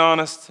brutally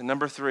honest. And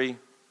number 3,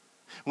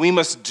 we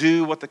must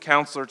do what the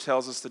counselor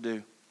tells us to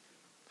do.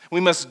 We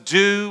must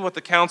do what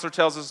the counselor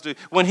tells us to do.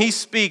 When he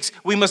speaks,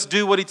 we must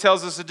do what he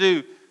tells us to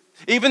do.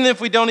 Even if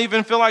we don't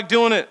even feel like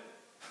doing it.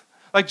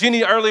 Like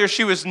Jenny earlier,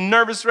 she was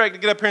nervous wreck to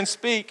get up here and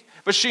speak.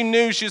 But she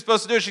knew she was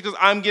supposed to do it. She goes,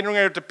 I'm getting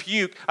ready to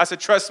puke. I said,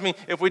 trust me,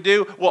 if we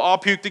do, we'll all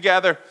puke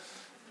together.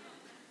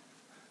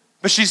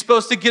 But she's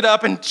supposed to get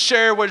up and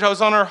share what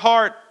was on her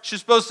heart. She's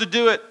supposed to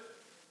do it.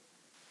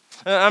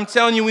 I'm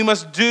telling you, we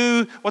must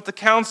do what the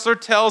counselor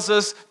tells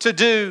us to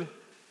do.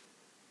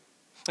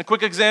 A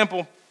quick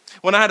example,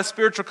 when I had a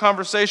spiritual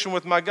conversation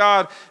with my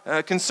God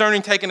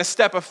concerning taking a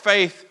step of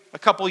faith a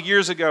couple of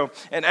years ago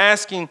and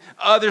asking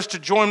others to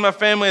join my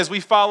family as we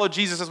followed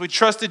Jesus, as we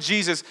trusted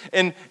Jesus,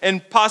 and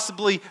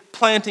possibly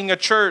planting a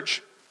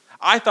church,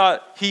 I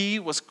thought he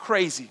was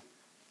crazy.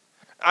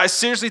 I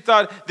seriously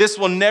thought this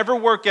will never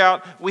work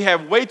out. We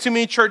have way too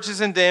many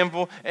churches in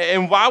Danville,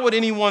 and why would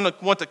anyone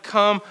want to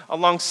come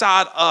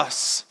alongside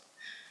us?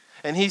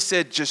 And he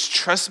said, just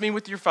trust me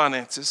with your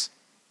finances,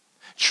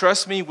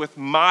 trust me with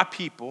my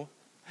people,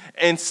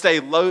 and stay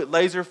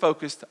laser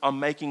focused on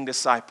making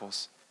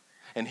disciples.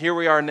 And here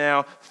we are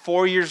now,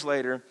 4 years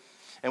later,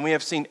 and we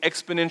have seen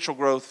exponential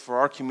growth for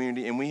our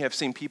community, and we have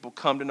seen people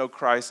come to know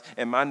Christ,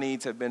 and my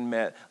needs have been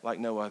met like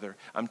no other.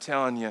 I'm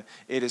telling you,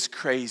 it is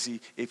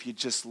crazy if you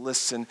just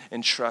listen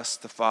and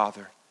trust the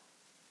Father.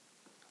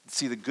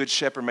 See, the Good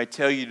Shepherd may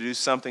tell you to do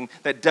something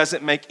that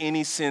doesn't make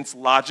any sense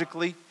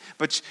logically,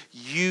 but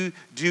you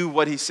do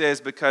what he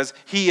says because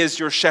he is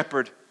your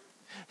shepherd.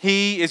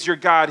 He is your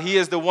God. He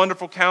is the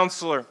wonderful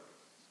counselor.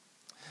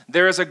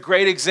 There is a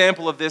great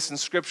example of this in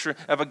Scripture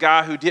of a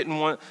guy who didn't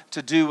want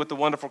to do what the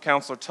wonderful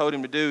counselor told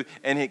him to do,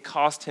 and it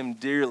cost him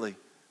dearly.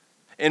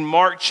 In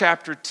Mark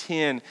chapter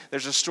 10,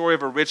 there's a story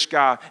of a rich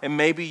guy, and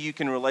maybe you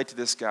can relate to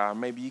this guy, or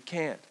maybe you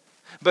can't.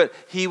 But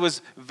he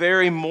was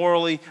very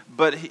morally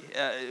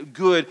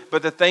good,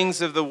 but the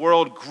things of the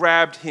world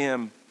grabbed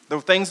him. The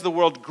things of the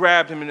world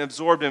grabbed him and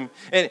absorbed him.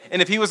 And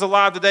if he was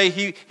alive today,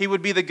 he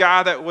would be the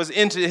guy that was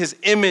into his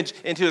image,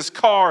 into his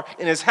car,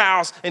 in his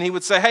house. And he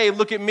would say, hey,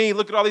 look at me.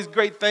 Look at all these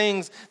great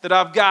things that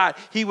I've got.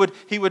 He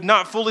would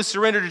not fully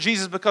surrender to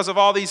Jesus because of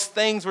all these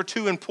things were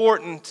too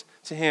important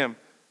to him.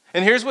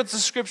 And here's what the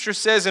scripture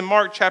says in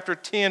Mark chapter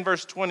 10,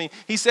 verse 20.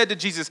 He said to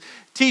Jesus,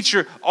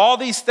 teacher, all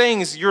these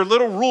things, your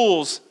little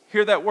rules,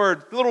 hear that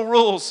word, little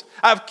rules,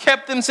 I've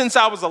kept them since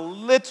I was a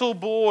little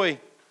boy.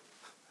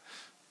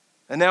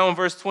 And now in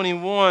verse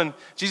 21,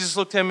 Jesus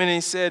looked at him and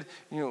he said,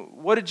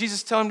 what did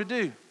Jesus tell him to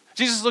do?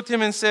 Jesus looked at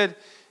him and said,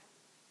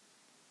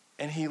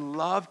 and he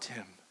loved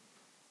him.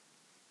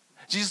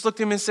 Jesus looked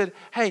at him and said,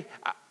 hey,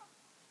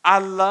 I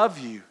love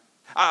you.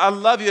 I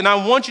love you. And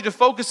I want you to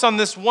focus on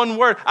this one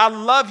word. I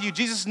love you.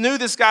 Jesus knew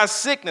this guy's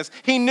sickness.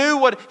 He knew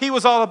what he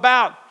was all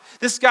about.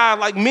 This guy,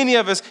 like many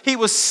of us, he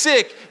was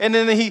sick,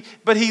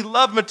 but he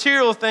loved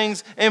material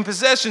things and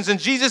possessions.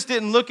 And Jesus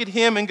didn't look at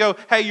him and go,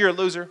 hey, you're a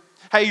loser.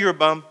 Hey, you're a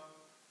bum.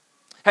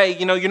 Hey,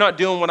 you're not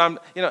doing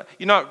what you're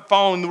not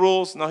following the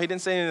rules. No, he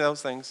didn't say any of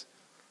those things.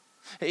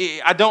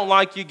 I don't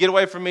like you. Get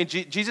away from me.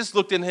 Jesus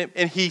looked at him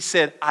and he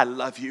said, I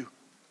love you.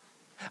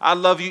 I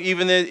love you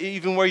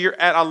even where you're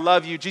at. I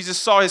love you. Jesus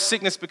saw his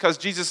sickness because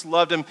Jesus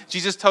loved him.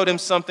 Jesus told him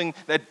something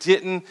that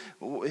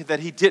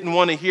he didn't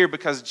want to hear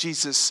because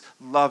Jesus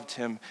loved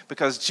him.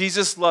 Because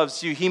Jesus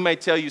loves you, he may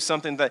tell you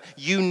something that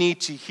you need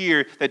to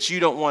hear that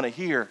you don't want to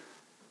hear.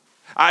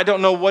 I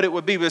don't know what it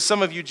would be, but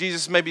some of you,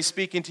 Jesus may be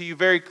speaking to you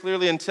very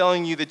clearly and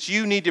telling you that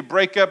you need to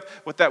break up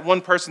with that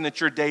one person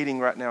that you're dating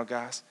right now,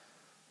 guys.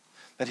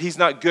 That he's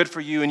not good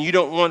for you and you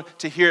don't want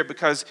to hear it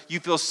because you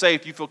feel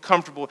safe, you feel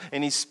comfortable,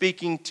 and he's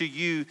speaking to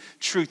you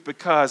truth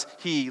because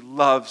he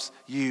loves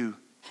you.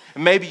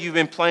 And maybe you've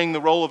been playing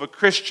the role of a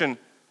Christian,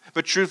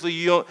 but truthfully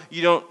you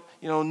don't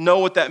know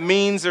what that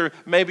means, or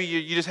maybe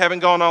you just haven't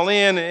gone all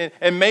in,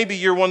 and maybe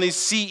you're one of these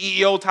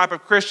CEO type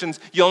of Christians.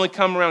 You only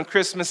come around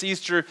Christmas,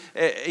 Easter,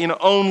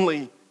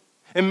 only.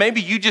 And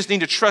maybe you just need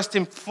to trust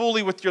him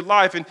fully with your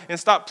life and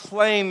stop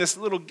playing this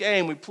little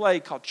game we play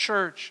called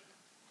church.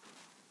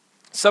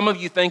 Some of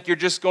you think you're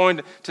just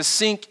going to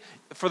sink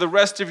for the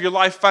rest of your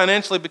life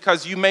financially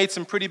because you made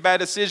some pretty bad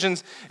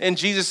decisions, and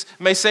Jesus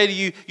may say to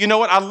you, you know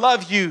what, I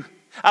love you,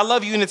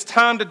 and it's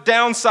time to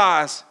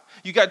downsize.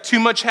 You got too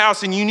much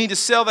house and you need to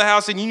sell the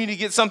house and you need to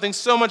get something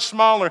so much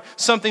smaller,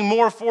 something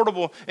more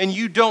affordable. And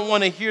you don't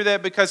want to hear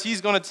that because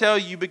he's going to tell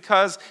you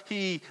because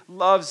he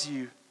loves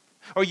you.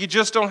 Or you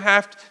just don't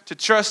have to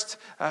trust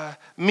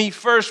me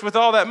first with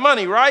all that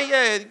money, right?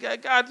 Yeah,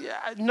 God,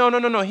 yeah.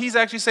 No. He's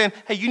actually saying,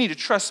 hey, you need to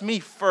trust me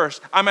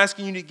first. I'm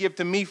asking you to give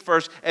to me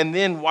first and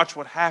then watch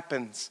what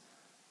happens.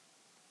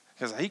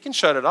 Because he can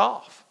shut it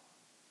off.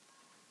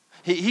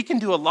 He can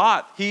do a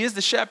lot. He is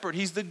the shepherd.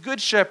 He's the good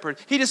shepherd.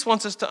 He just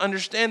wants us to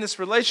understand this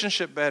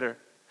relationship better.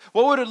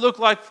 What would it look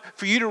like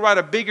for you to write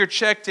a bigger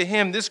check to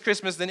him this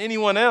Christmas than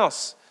anyone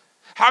else?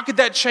 How could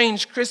that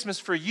change Christmas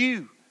for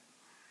you?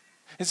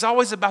 It's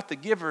always about the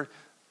giver,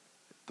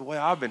 the way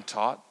I've been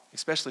taught,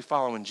 especially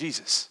following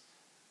Jesus.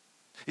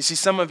 You see,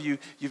 some of you,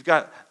 you've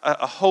got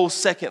a whole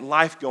second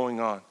life going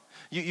on.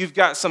 You've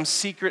got some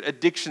secret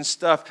addiction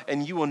stuff,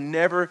 and you will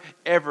never,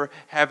 ever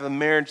have the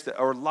marriage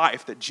or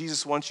life that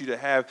Jesus wants you to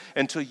have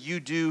until you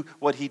do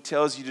what he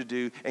tells you to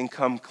do and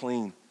come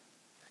clean.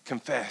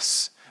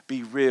 Confess,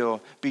 be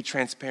real, be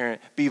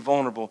transparent, be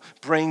vulnerable.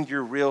 Bring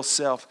your real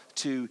self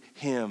to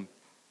him.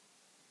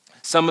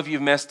 Some of you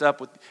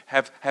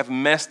have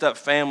messed up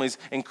families,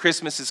 and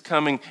Christmas is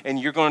coming, and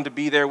you're going to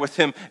be there with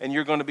him, and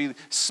you're going to be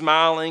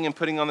smiling and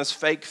putting on this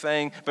fake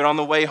thing, but on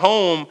the way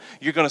home,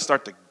 you're going to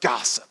start to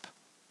gossip.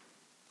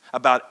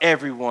 about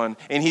everyone,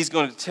 and he's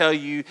going to tell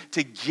you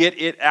to get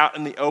it out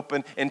in the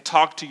open and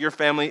talk to your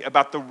family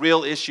about the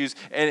real issues,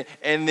 and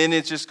then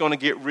it's just going to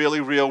get really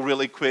real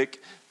really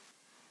quick.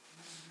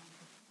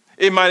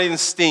 It might even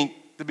stink,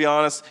 to be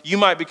honest. You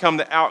might become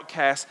the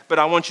outcast, but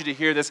I want you to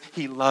hear this.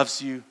 He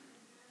loves you.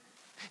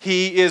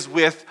 He is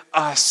with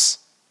us.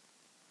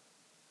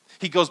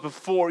 He goes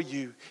before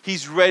you.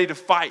 He's ready to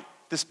fight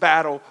this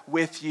battle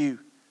with you.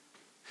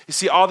 You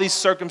see, all these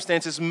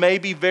circumstances may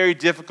be very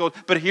difficult,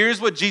 but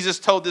here's what Jesus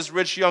told this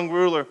rich young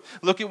ruler.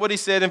 Look at what he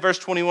said in verse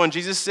 21.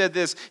 Jesus said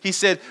this. He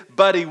said,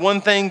 buddy,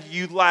 one thing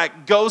you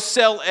lack, go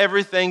sell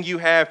everything you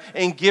have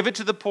and give it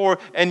to the poor,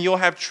 and you'll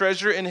have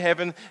treasure in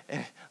heaven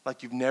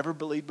like you've never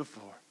believed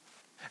before.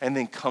 And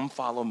then come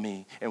follow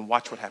me and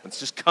watch what happens.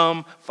 Just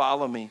come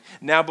follow me.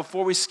 Now,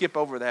 before we skip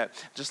over that,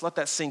 just let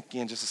that sink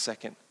in just a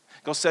second.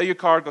 Go sell your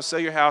car, go sell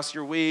your house,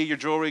 your weed, your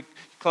jewelry,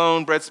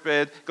 clone, bread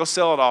spread. Go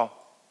sell it all.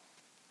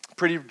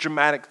 Pretty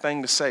dramatic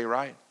thing to say,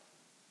 right?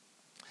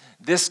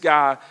 This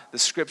guy, the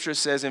scripture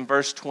says in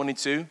verse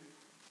 22,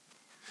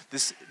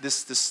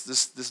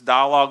 this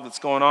dialogue that's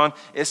going on,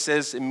 it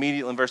says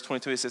immediately in verse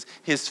 22, it says,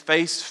 his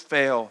face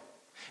fell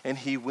and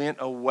he went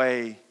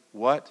away,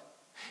 what?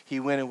 He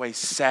went away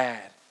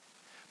sad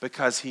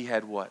because he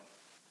had what?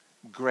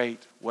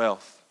 Great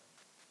wealth.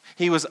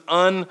 He was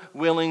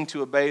unwilling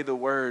to obey the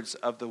words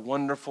of the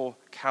wonderful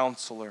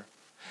counselor.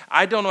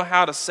 I don't know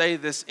how to say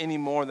this any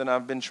more than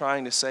I've been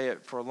trying to say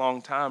it for a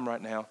long time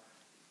right now.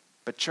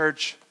 But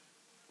church,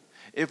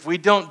 if we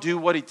don't do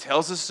what he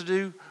tells us to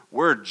do,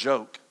 we're a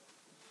joke.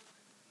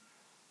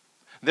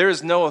 There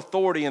is no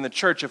authority in the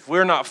church if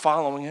we're not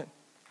following it.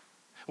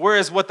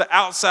 Whereas what the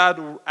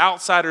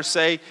outsiders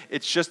say,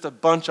 it's just a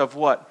bunch of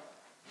what?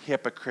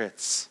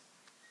 Hypocrites.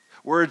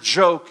 We're a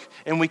joke,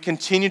 and we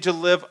continue to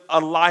live a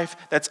life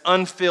that's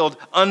unfilled,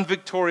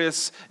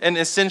 unvictorious, and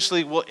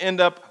essentially will end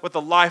up with a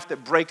life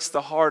that breaks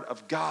the heart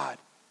of God.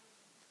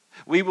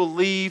 We will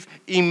leave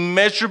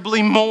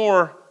immeasurably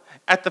more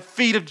at the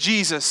feet of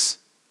Jesus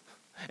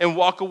and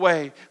walk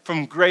away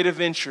from great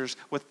adventures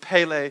with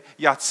Pele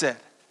Yatzet.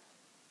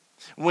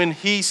 When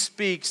he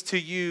speaks to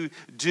you,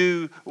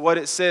 do what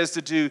it says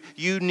to do.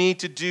 You need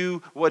to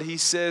do what he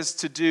says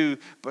to do.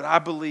 But I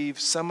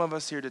believe some of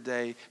us here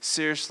today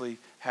seriously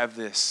have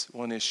this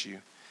one issue,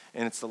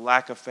 and it's the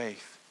lack of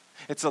faith.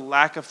 It's a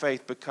lack of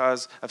faith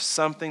because of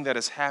something that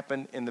has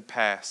happened in the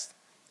past.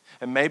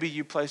 And maybe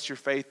you placed your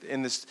faith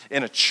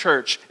in a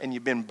church and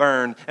you've been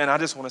burned, and I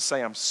just want to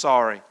say I'm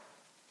sorry.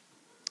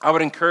 I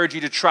would encourage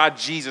you to try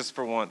Jesus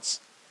for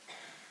once.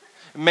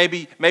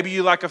 Maybe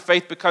you lack a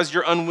faith because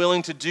you're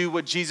unwilling to do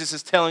what Jesus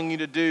is telling you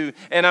to do.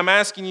 And I'm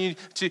asking you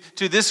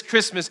to this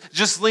Christmas,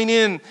 just lean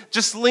in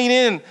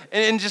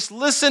and just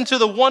listen to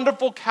the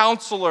wonderful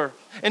counselor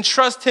and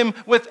trust him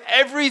with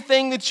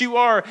everything that you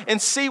are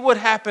and see what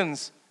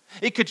happens.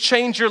 It could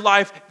change your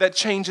life that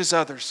changes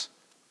others.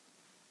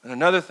 And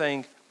another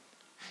thing,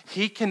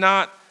 he can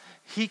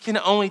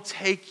only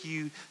take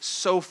you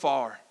so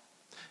far.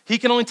 He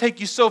can only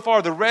take you so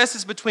far. The rest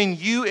is between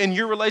you and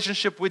your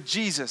relationship with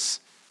Jesus.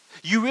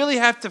 You really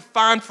have to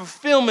find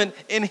fulfillment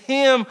in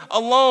him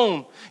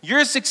alone.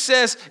 Your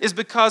success is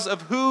because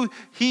of who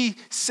he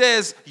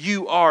says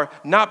you are,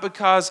 not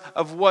because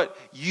of what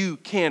you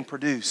can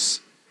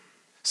produce.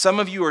 Some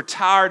of you are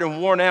tired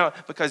and worn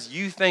out because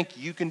you think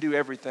you can do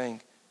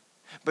everything.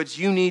 But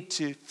you need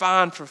to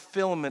find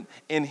fulfillment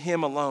in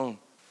him alone.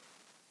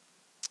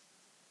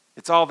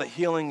 It's all the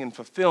healing and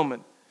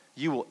fulfillment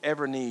you will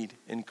ever need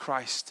in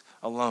Christ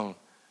alone.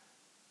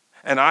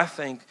 And I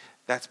think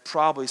that's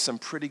probably some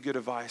pretty good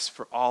advice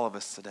for all of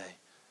us today.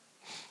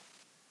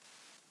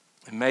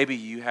 And maybe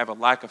you have a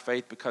lack of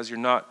faith because you're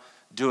not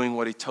doing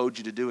what he told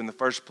you to do in the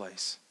first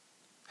place.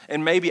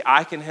 And maybe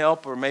I can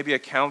help, or maybe a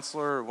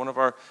counselor or one of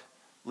our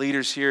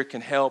leaders here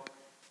can help.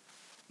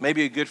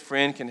 Maybe a good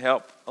friend can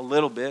help a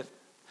little bit.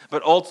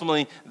 But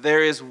ultimately,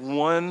 there is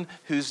one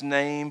whose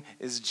name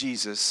is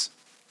Jesus,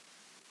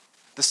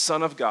 the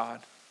Son of God,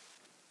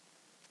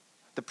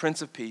 the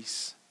Prince of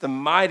Peace, the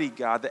mighty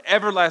God, the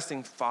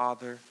everlasting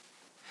Father.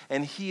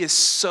 And he is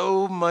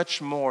so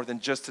much more than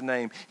just a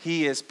name.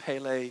 He is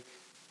Pele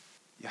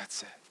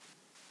Yatzet.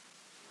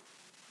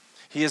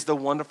 He is the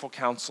wonderful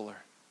counselor.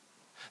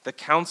 The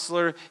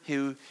counselor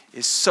who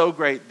is so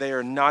great, there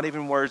are not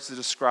even words to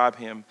describe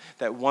him,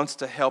 that wants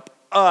to help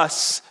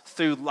us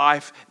through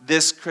life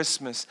this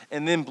Christmas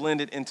and then blend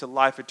it into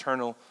life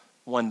eternal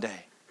one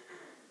day.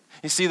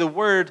 You see, the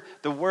word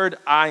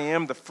I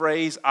am, the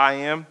phrase I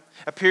am,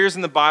 appears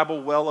in the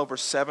Bible well over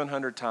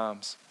 700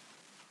 times.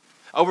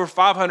 Over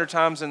 500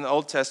 times in the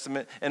Old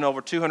Testament and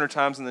over 200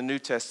 times in the New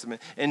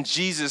Testament. And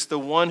Jesus, the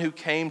one who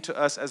came to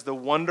us as the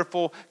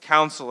wonderful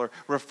counselor,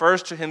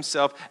 refers to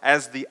himself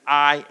as the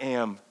I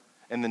am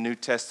in the New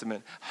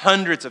Testament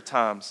hundreds of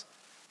times.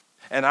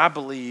 And I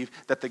believe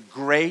that the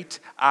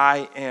great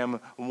I am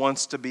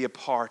wants to be a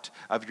part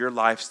of your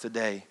lives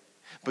today,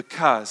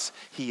 because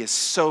he is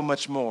so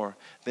much more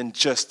than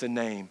just a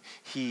name.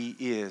 He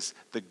is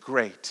the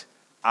great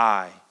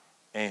I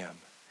am.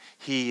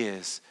 He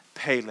is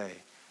Pele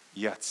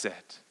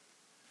Yatzet.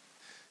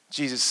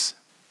 Jesus,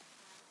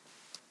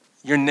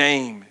 your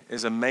name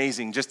is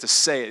amazing. Just to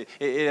say it,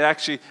 it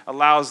actually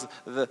allows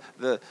the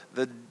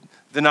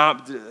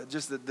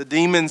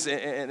demons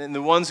and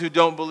the ones who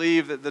don't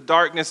believe, that the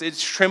darkness, it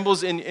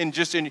trembles in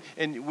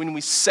when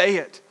we say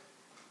it.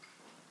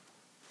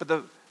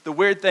 But the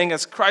weird thing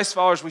as Christ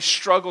followers, we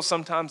struggle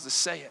sometimes to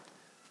say it.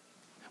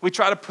 We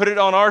try to put it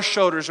on our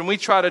shoulders and we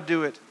try to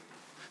do it.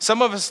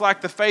 Some of us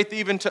lack the faith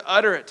even to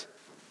utter it.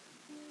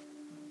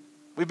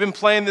 We've been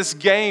playing this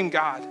game,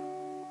 God.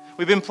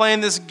 We've been playing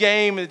this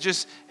game. It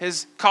just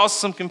has caused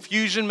some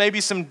confusion,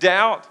 maybe some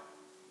doubt.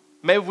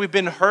 Maybe we've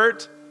been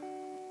hurt.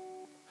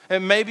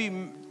 And maybe,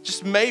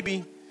 just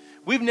maybe,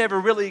 we've never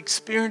really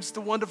experienced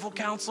the wonderful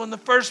counsel in the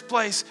first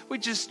place. We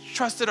just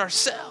trusted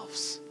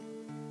ourselves.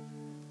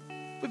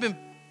 We've been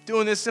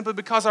doing this simply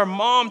because our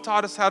mom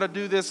taught us how to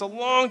do this a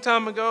long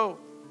time ago.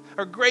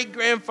 Our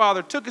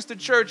great-grandfather took us to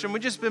church and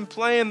we've just been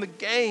playing the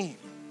game.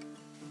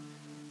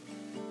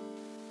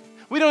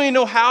 We don't even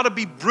know how to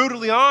be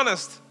brutally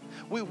honest.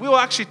 We'll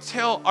actually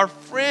tell our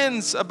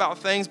friends about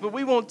things, but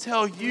we won't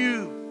tell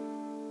you.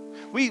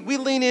 We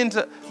lean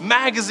into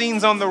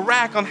magazines on the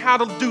rack on how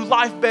to do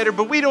life better,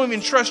 but we don't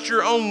even trust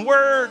your own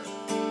word.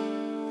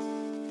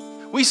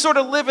 We sort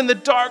of live in the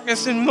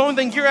darkness, and the only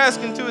thing you're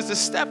asking to is to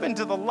step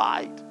into the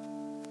light.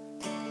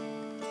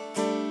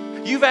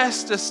 You've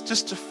asked us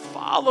just to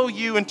follow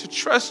you and to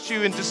trust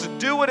you and just to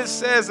do what it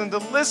says and to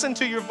listen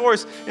to your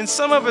voice. And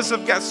some of us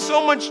have got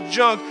so much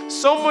junk,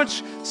 so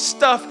much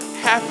stuff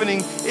happening.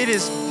 It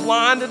has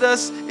blinded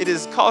us. It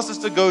has caused us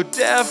to go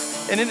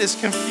deaf, and it is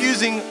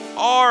confusing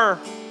our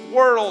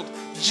world.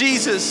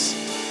 Jesus,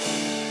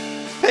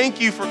 thank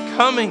you for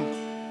coming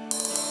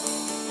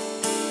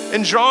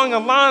and drawing a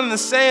line in the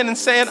sand and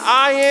saying,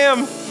 I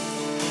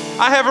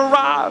have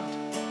arrived.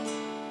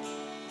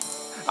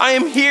 I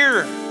am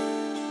here.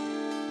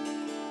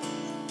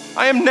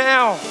 I am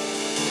now.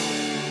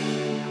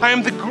 I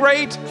am the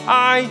great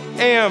I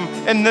am.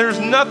 And there's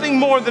nothing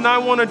more than I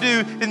want to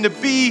do than to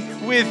be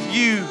with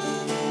you,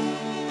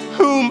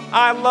 whom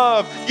I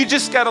love. You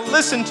just got to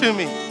listen to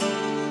me.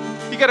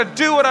 You got to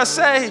do what I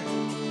say.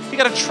 You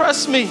got to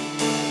trust me.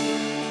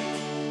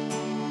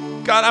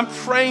 God, I'm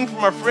praying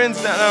for my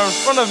friends that are in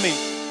front of me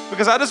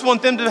because I just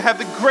want them to have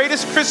the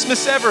greatest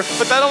Christmas ever.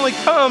 But that only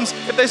comes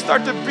if they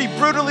start to be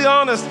brutally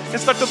honest and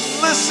start to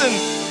listen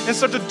and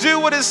start to do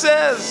what it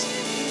says.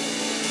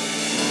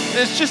 And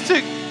it's just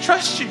to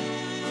trust you.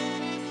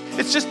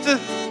 It's just to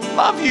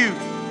love you.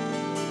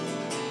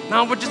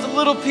 Not with just a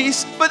little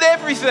piece, but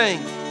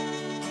everything.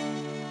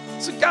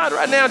 So God,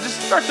 right now, just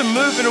start to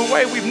move in a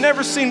way we've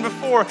never seen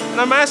before. And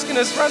I'm asking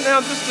us right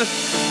now just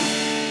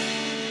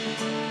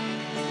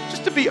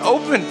to be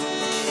open.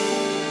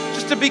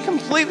 Just to be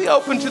completely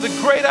open to the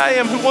great I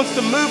am who wants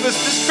to move us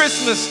this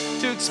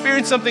Christmas to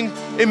experience something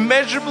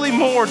immeasurably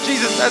more.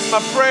 Jesus, that's my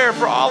prayer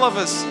for all of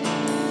us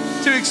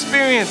to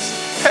experience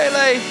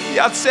Pele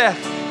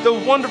Yatseth, the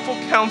wonderful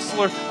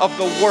counselor of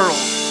the world.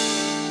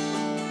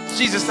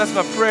 Jesus, that's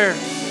my prayer.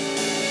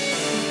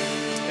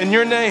 In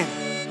your name,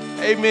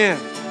 amen.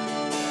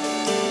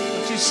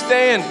 Won't you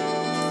stand,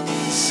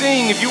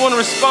 sing. If you want to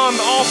respond,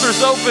 the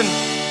altar's open.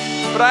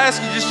 But I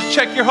ask you just to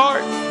check your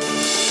heart.